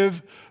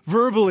aggressive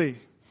verbally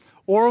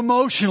or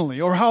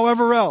emotionally or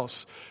however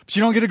else. But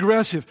you don't get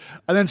aggressive.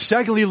 And then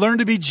secondly, learn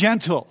to be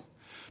gentle.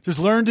 Just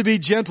learn to be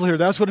gentle here.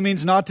 That's what it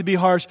means not to be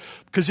harsh.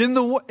 Because in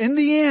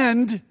the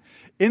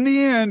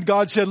end,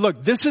 God said,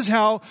 look, this is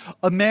how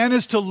a man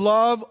is to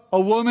love a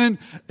woman,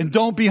 and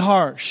don't be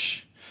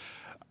harsh.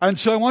 And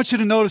so I want you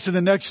to notice in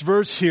the next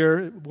verse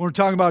here, when we're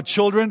talking about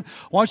children,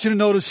 I want you to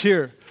notice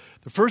here.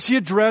 First he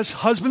addressed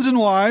husbands and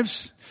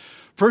wives.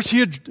 First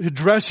he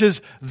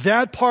addresses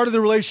that part of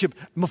the relationship.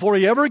 And before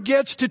he ever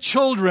gets to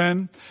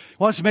children, he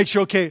wants to make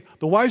sure, okay,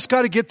 the wife's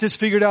got to get this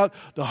figured out.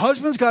 The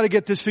husband's got to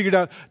get this figured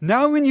out.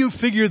 Now when you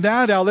figure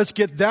that out, let's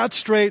get that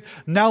straight.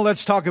 Now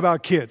let's talk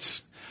about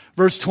kids.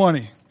 Verse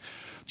 20.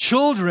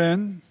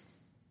 Children,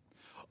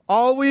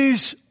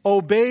 always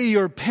obey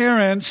your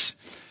parents,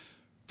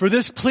 for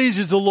this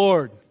pleases the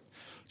Lord.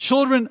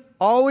 Children,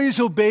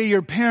 always obey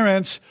your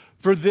parents,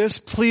 for this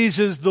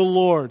pleases the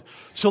Lord.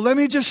 So let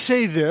me just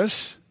say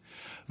this,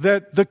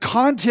 that the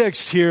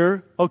context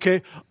here,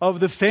 okay, of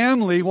the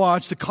family,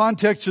 watch, the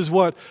context is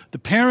what? The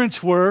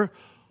parents were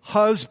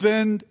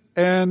husband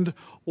and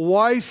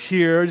wife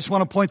here. I just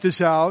want to point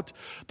this out.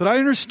 But I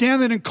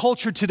understand that in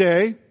culture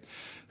today,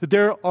 that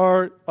there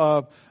are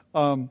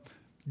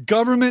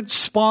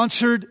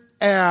government-sponsored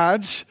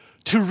ads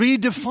to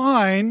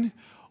redefine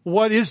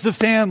what is the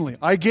family.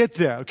 I get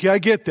that. Okay, I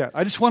get that.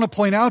 I just want to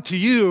point out to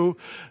you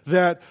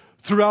that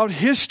throughout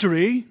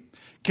history,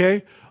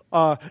 okay,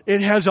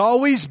 it has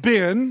always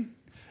been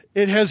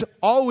in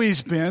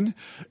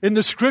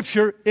the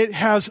scripture, it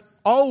has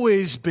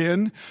always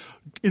been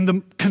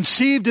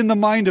conceived in the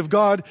mind of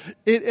God.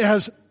 It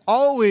has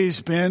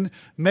always been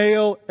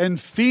male and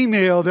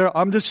female there.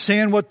 I'm just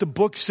saying what the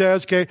book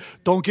says, okay?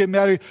 Don't get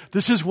mad at me.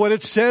 This is what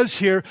it says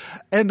here.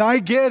 And I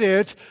get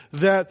it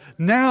that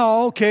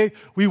now, okay,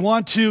 we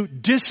want to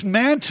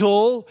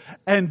dismantle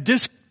and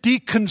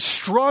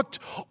deconstruct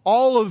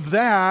all of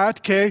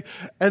that, okay,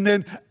 and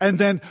then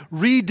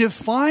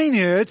redefine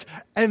it,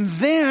 and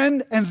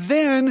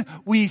then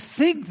we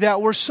think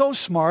that we're so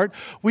smart.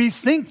 We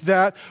think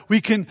that we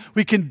can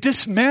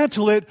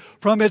dismantle it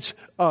from its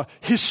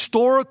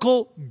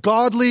historical,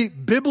 godly,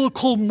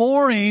 biblical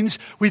moorings.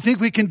 We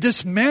think we can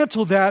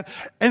dismantle that,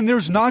 and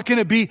there's not going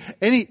to be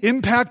any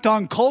impact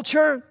on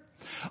culture.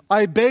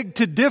 I beg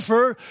to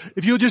differ.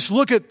 If you just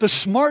look at the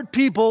smart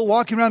people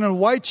walking around in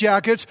white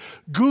jackets,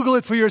 Google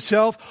it for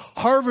yourself.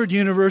 Harvard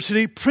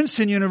University,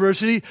 Princeton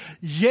University,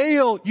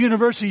 Yale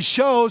University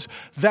shows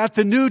that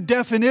the new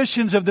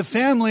definitions of the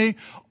family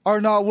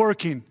are not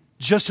working.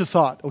 Just a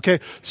thought, okay?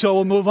 So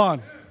we'll move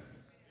on.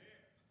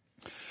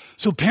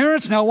 So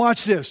parents, now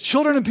watch this.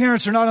 Children and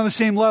parents are not on the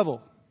same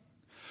level.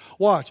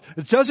 Watch.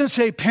 It doesn't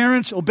say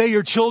parents obey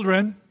your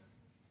children.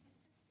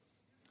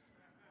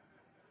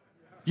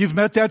 You've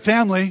met that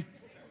family.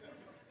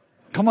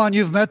 Come on,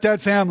 you've met that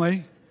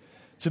family.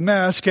 It's a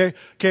mess, okay?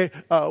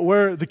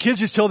 Where the kids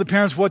just tell the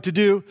parents what to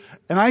do.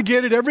 And I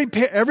get it.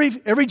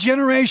 Every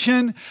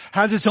generation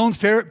has its own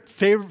favorite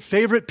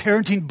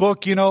parenting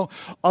book,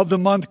 of the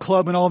month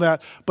club and all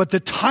that. But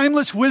the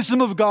timeless wisdom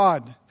of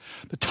God,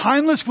 the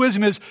timeless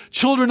wisdom is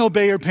children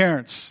obey your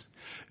parents.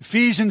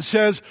 Ephesians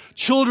says,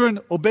 children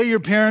obey your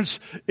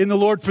parents in the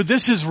Lord, for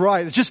this is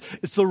right.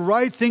 It's the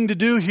right thing to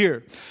do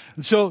here.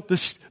 And so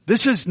this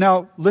is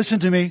now, listen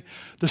to me.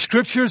 The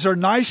scriptures are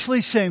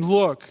nicely saying,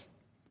 look,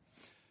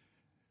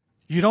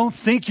 you don't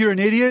think you're an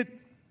idiot,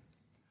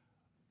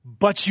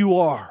 but you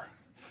are.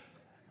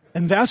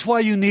 And that's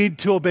why you need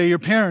to obey your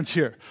parents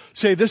here.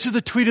 Say, this is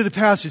the tweet of the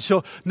passage.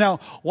 So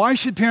now, why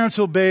should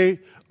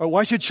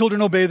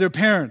children obey their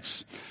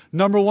parents?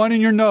 Number one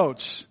in your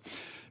notes.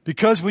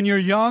 Because when you're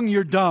young,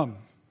 you're dumb.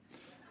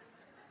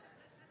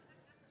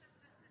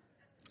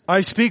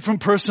 I speak from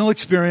personal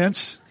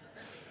experience.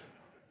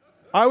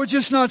 I was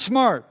just not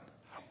smart.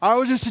 I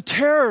was just a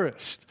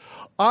terrorist.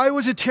 I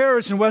was a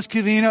terrorist in West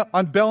Covina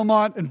on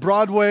Belmont and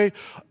Broadway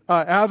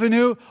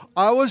Avenue.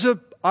 I was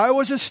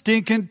a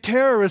stinking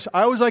terrorist.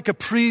 I was like a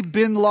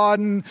pre-Bin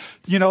Laden,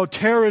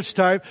 terrorist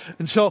type.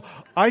 And so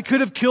I could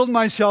have killed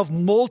myself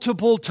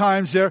multiple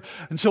times there.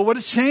 And so what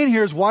it's saying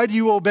here is, why do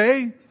you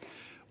obey?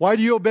 Why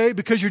do you obey?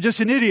 Because you're just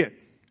an idiot.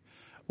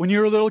 When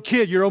you're a little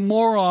kid, you're a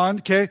moron,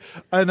 okay?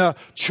 And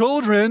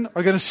children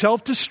are going to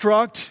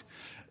self-destruct.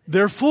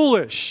 They're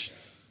foolish.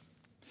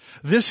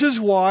 This is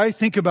why,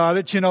 think about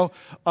it,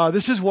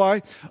 this is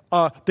why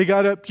they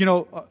gotta,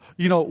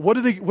 what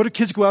do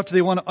kids go after?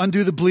 They want to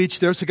undo the bleach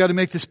there, so they gotta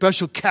make the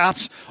special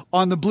caps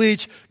on the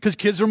bleach, because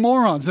kids are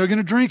morons. They're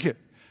gonna drink it.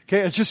 Okay,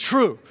 it's just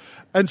true.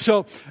 And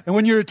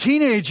when you're a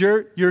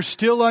teenager, you're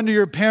still under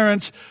your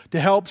parents to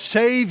help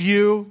save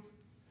you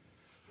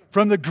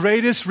from the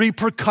greatest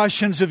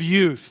repercussions of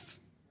youth.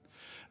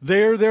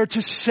 They're there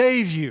to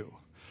save you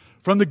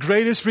from the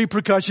greatest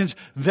repercussions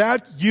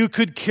that you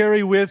could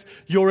carry with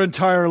your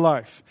entire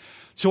life.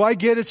 So I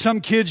get it.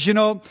 Some kids,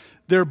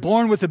 they're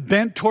born with a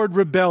bent toward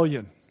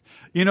rebellion.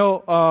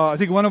 I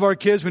think one of our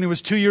kids, when he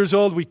was 2 years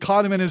old, we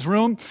caught him in his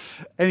room,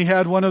 and he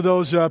had one of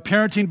those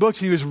parenting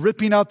books, and he was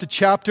ripping out the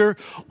chapter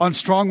on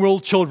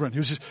strong-willed children.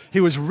 He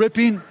was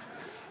ripping.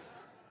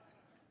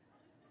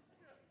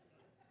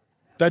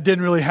 That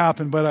didn't really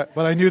happen, but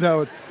I knew that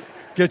would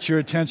get your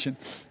attention.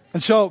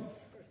 And so,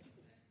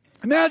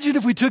 imagine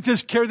if we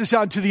carried this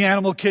out into the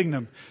animal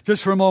kingdom,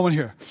 just for a moment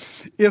here.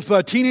 If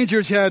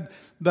teenagers had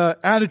the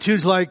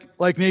attitudes like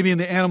maybe in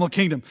the animal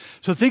kingdom.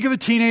 So think of a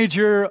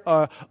teenager,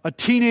 a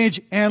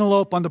teenage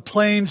antelope on the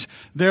plains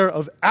there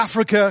of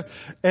Africa,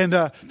 and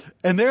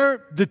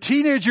the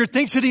teenager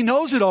thinks that he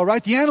knows it all,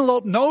 right? The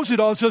antelope knows it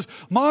all. Says,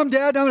 "Mom,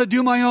 Dad, I'm going to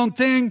do my own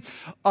thing.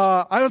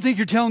 I don't think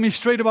you're telling me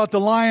straight about the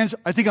lions.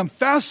 I think I'm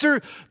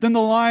faster than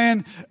the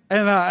lion."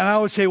 And I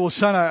would say, "Well,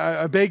 son,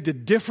 I beg to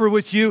differ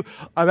with you.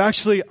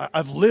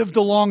 I've lived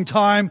a long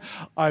time.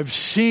 I've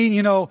seen,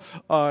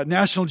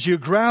 National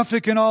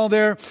Geographic and all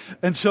there."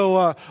 And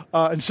so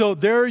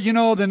there,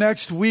 the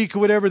next week or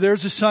whatever,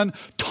 there's a son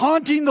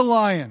taunting the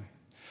lion.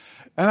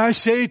 And I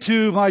say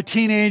to my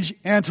teenage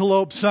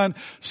antelope son,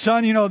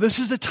 this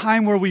is the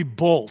time where we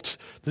bolt.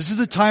 This is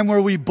the time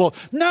where we bolt.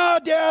 No,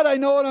 Dad, I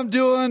know what I'm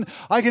doing.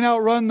 I can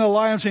outrun the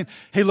lion. I'm saying,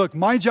 hey, look,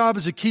 my job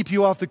is to keep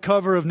you off the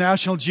cover of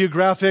National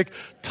Geographic.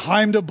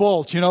 Time to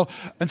bolt, And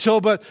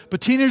so,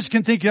 but teenagers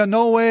can think,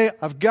 no way,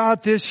 I've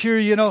got this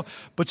here,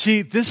 But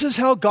see, this is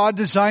how God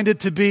designed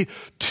it to be,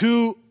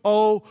 to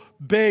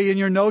obey. In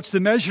your notes, the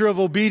measure of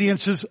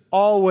obedience is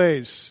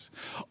always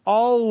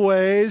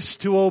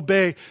to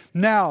obey.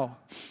 Now,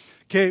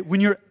 okay,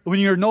 when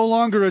you're no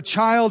longer a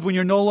child, when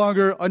you're no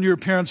longer under your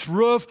parents'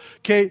 roof,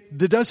 okay,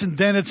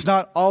 it's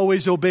not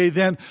always obey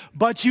then,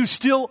 but you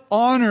still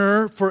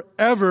honor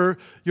forever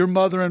your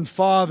mother and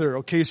father,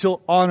 okay? You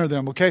still honor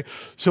them, okay?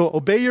 So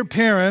obey your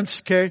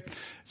parents, okay? It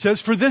says,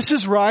 for this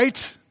is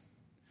right.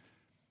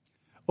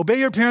 Obey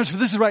your parents, for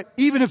this is right,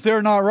 even if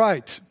they're not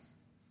right.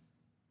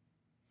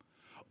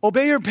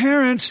 Obey your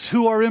parents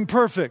who are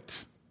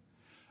imperfect,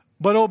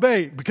 but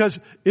obey, because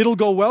it'll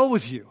go well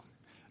with you.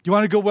 Do you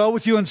want to go well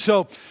with you? And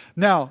so,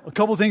 now, a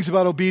couple things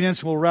about obedience,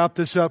 and we'll wrap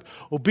this up.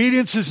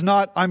 Obedience is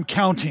not, I'm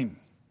counting.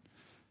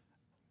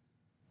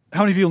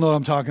 How many people know what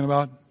I'm talking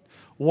about?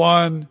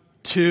 1,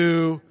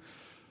 2,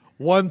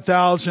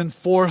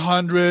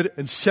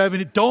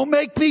 1,470. Don't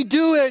make me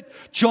do it,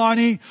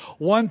 Johnny.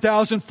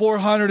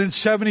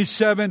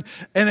 1,477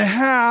 and a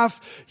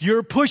half.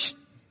 You're pushed.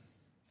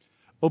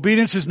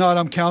 Obedience is not,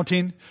 I'm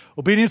counting.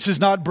 Obedience is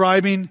not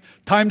bribing.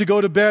 Time to go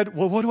to bed.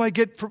 Well, what do I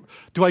get?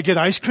 Do I get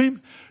ice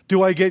cream?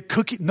 Do I get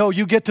cookie? No,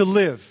 you get to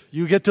live.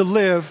 You get to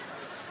live.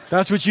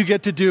 That's what you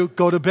get to do.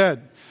 Go to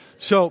bed.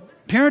 So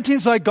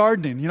parenting's like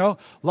gardening, a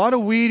lot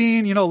of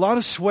weeding, a lot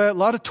of sweat, a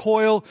lot of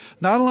toil,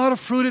 not a lot of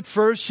fruit at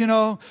first,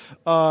 a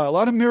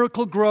lot of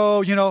miracle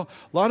grow, a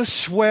lot of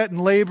sweat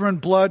and labor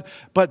and blood.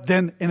 But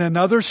then in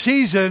another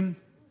season,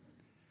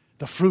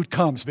 the fruit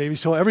comes, baby.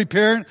 So every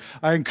parent,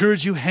 I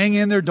encourage you, hang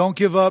in there. Don't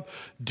give up.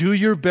 Do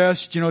your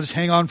best. Just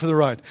hang on for the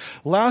ride.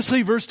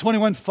 Lastly, verse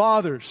 21,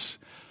 fathers,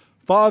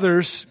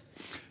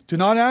 do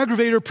not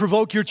aggravate or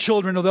provoke your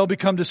children or they'll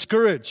become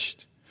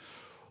discouraged.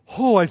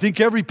 Oh, I think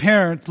every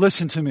parent,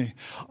 listen to me.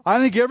 I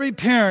think every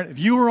parent, if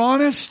you were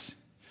honest,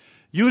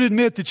 you would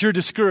admit that you're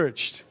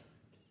discouraged.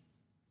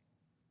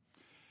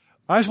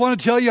 I just want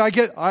to tell you,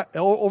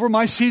 over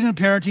my season of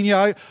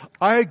parenting,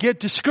 I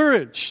get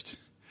discouraged.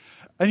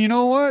 And you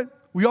know what?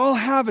 We all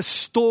have a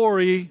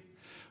story.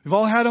 We've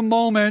all had a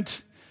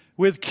moment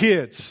with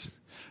kids.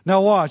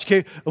 Now watch, okay?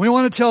 And we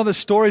want to tell the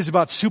stories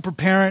about super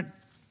parent,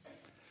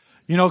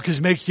 because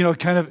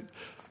kind of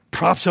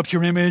props up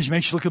your image,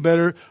 makes you look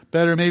better,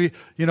 maybe,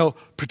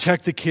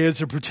 protect the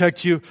kids or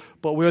protect you.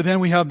 But then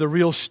we have the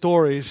real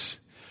stories.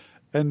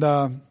 And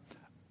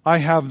I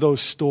have those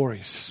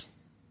stories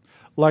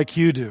like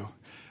you do.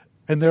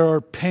 And there are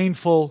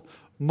painful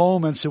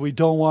moments that we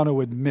don't want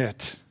to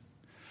admit.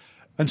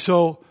 And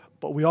so,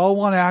 but we all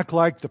want to act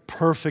like the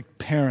perfect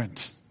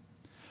parent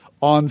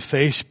on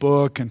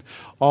Facebook and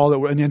all that,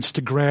 and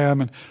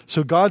Instagram. And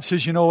so God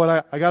says, you know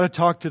what, I got to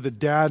talk to the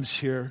dads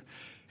here.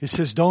 He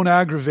says, don't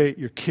aggravate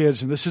your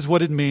kids. And this is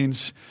what it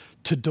means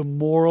to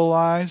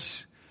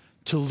demoralize,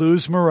 to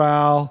lose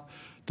morale,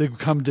 to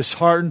become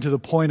disheartened to the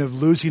point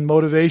of losing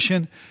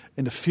motivation,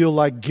 and to feel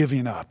like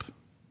giving up.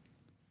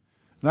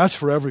 And that's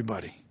for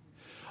everybody.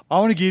 I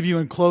want to give you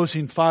in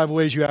closing 5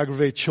 ways you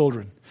aggravate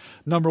children.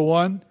 Number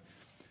 1,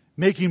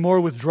 making more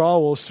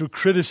withdrawals through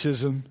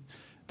criticism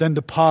than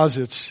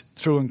deposits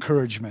through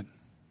encouragement.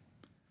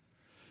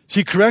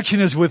 See,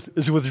 correction is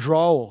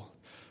withdrawal.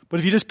 But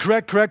if you just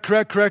correct. I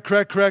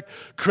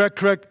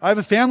have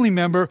a family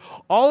member,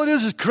 all it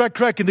is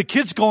correct, and the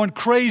kid's going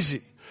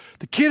crazy.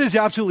 The kid has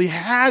absolutely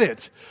had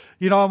it.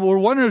 We're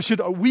wondering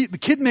the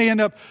kid may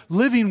end up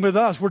living with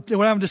us.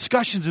 We're having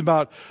discussions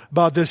about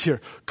this here.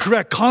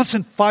 Correct,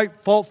 constant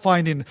fault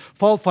finding,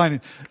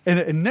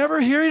 and never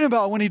hearing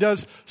about when he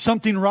does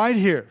something right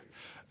here.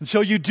 And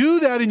so you do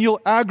that and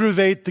you'll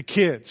aggravate the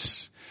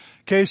kids.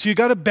 Okay, so you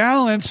got to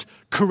balance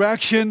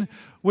correction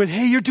with,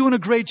 hey, you're doing a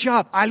great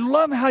job. I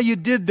love how you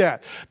did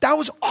that. That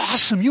was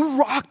awesome. You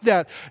rocked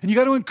that. And you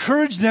got to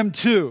encourage them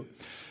too.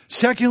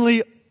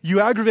 Secondly,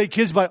 you aggravate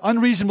kids by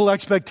unreasonable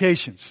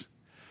expectations.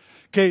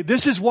 Okay,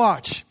 this is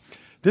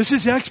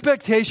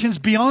expectations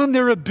beyond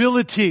their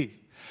ability.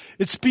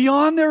 It's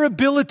beyond their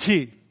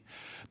ability.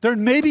 They're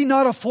maybe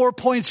not a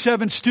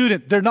 4.7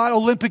 student. They're not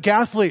Olympic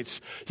athletes.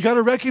 You got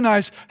to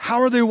recognize,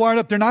 how are they wired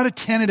up? They're not a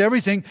 10 at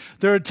everything.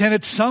 They're a 10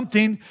 at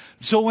something.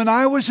 So when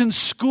I was in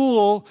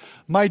school,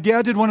 my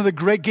dad gave me one of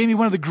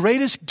the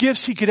greatest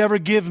gifts he could ever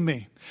give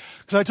me.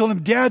 Because I told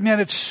him, Dad, man,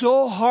 it's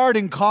so hard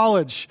in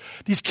college.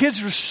 These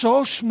kids are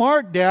so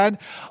smart, Dad.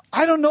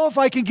 I don't know if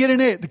I can get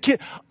an A.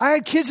 I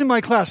had kids in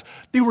my class.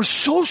 They were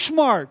so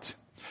smart.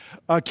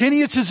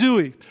 Kenny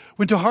Itzazui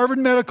went to Harvard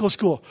Medical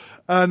School.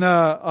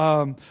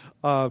 And,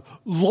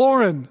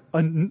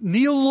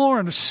 Neil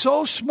Lauren,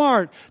 so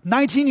smart,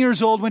 19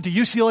 years old, went to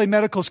UCLA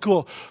Medical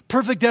School,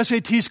 perfect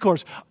SAT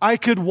scores. I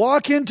could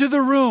walk into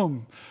the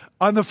room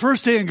on the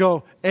first day and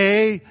go,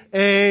 A.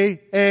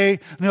 You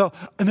know,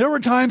 and there were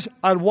times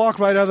I'd walk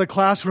right out of the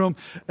classroom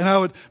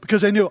and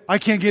because I knew I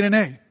can't get an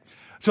A.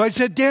 So I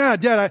said,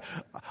 Dad,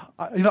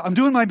 I'm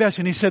doing my best.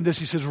 And he said this,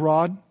 he says,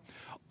 Rod,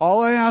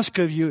 all I ask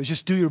of you is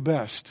just do your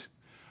best.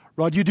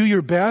 Rod, you do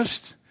your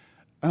best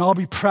and I'll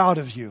be proud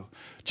of you.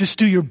 Just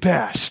do your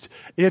best.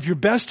 If your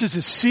best is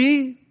a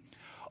C,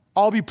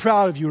 I'll be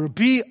proud of you. Or a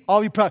B,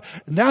 I'll be proud.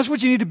 And that's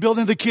what you need to build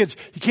into the kids.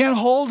 You can't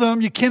hold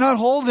them. You cannot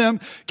hold them,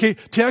 okay,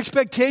 to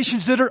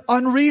expectations that are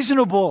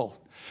unreasonable.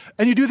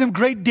 And you do them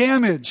great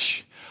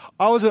damage.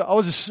 I was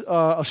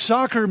a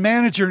soccer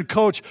manager and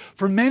coach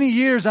for many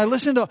years. I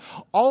listened to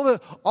all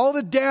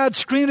the dads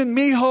screaming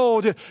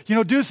mijo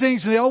to, do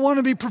things. And they all want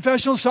to be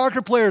professional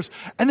soccer players.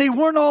 And they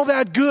weren't all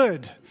that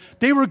good.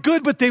 They were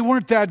good, but they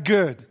weren't that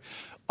good.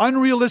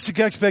 Unrealistic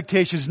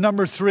expectations.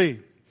 Number 3,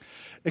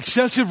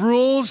 excessive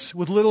rules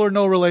with little or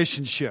no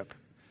relationship.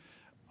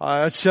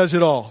 That says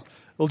it all.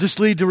 It'll just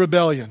lead to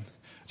rebellion.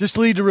 Just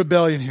lead to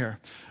rebellion here.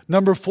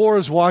 Number 4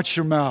 is watch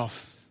your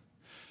mouth.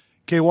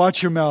 Okay,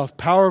 watch your mouth.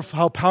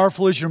 How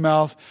powerful is your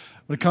mouth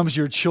when it comes to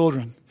your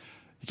children?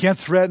 You can't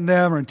threaten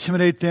them or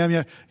intimidate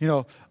them.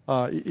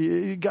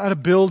 You got to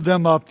build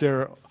them up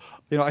there.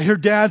 I hear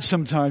dads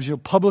sometimes,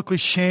 publicly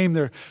shame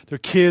their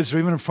kids or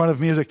even in front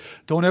of me. It's like,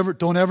 don't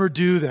ever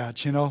do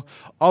that,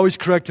 Always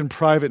correct in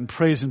private and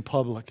praise in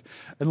public.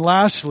 And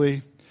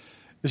lastly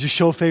is to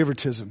show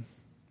favoritism.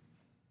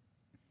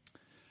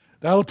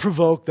 That'll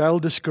provoke, that'll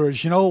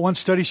discourage. You know what one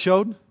study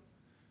showed?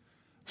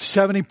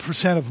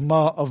 70%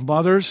 of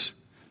mothers,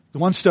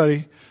 one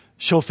study,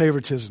 show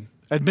favoritism,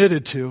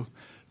 admitted to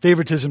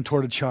favoritism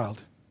toward a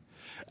child.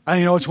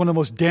 And it's one of the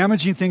most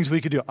damaging things we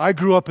could do. I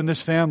grew up in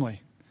this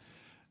family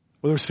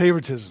where there was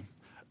favoritism,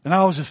 and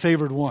I was a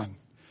favored one.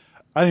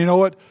 And you know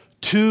what?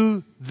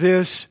 To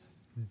this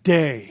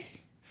day,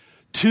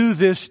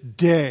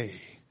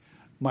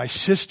 my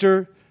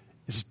sister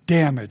is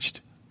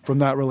damaged from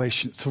that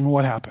relation, from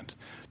what happened.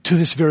 To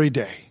this very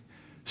day,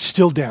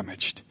 still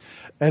damaged.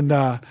 And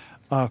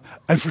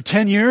for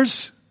 10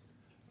 years,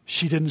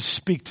 she didn't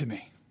speak to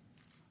me.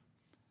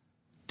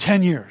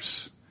 10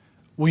 years,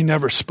 we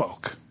never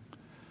spoke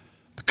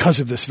because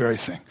of this very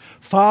thing.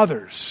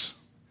 Fathers,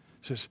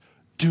 says,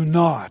 do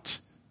not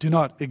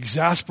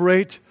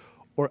exasperate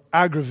or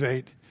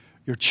aggravate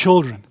your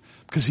children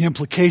because the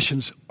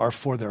implications are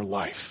for their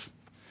life.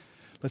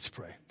 Let's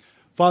pray.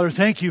 Father,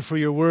 thank you for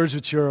your words,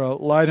 which are a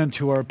light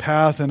unto our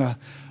path and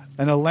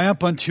a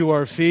lamp unto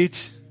our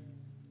feet.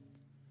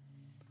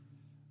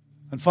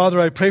 And Father,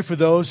 I pray for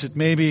those that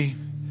maybe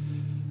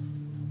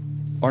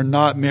are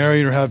not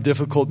married or have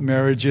difficult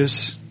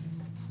marriages,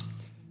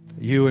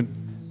 that you would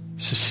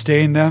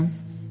sustain them.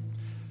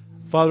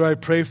 Father, I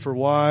pray for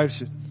wives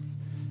that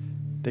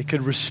they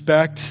could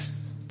respect,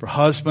 for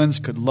husbands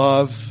could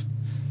love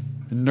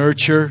and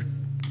nurture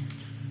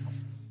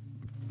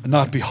and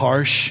not be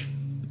harsh.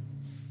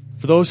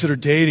 For those that are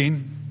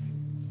dating,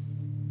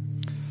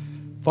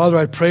 Father,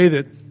 I pray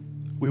that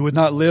we would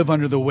not live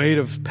under the weight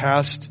of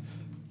past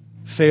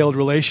failed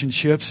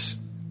relationships,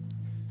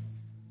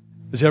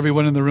 as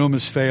everyone in the room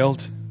has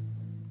failed.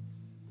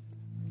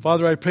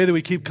 Father, I pray that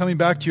we keep coming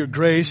back to your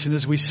grace, and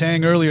as we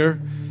sang earlier,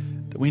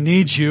 that we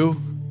need you.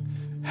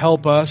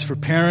 Help us. For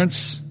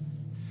parents,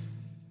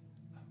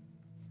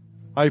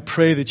 I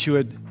pray that you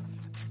would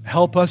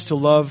help us to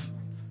love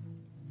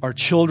our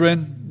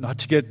children, not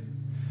to get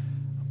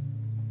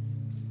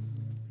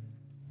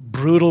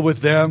brutal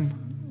with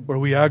them where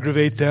we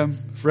aggravate them.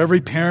 For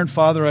every parent,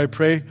 Father, I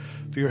pray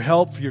for your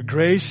help, for your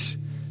grace.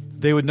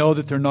 They would know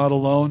that they're not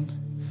alone.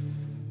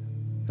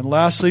 And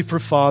lastly, for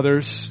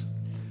fathers,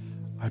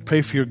 I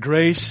pray for your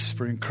grace,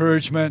 for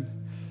encouragement,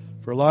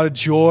 for a lot of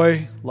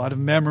joy, a lot of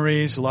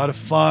memories, a lot of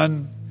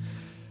fun.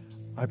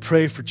 I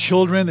pray for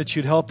children that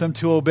you'd help them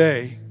to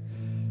obey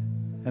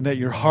and that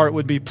your heart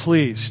would be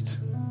pleased.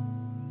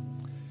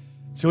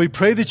 So we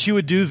pray that you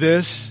would do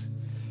this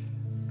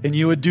and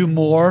you would do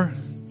more.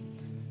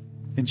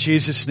 In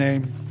Jesus'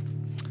 name,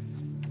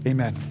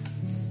 amen.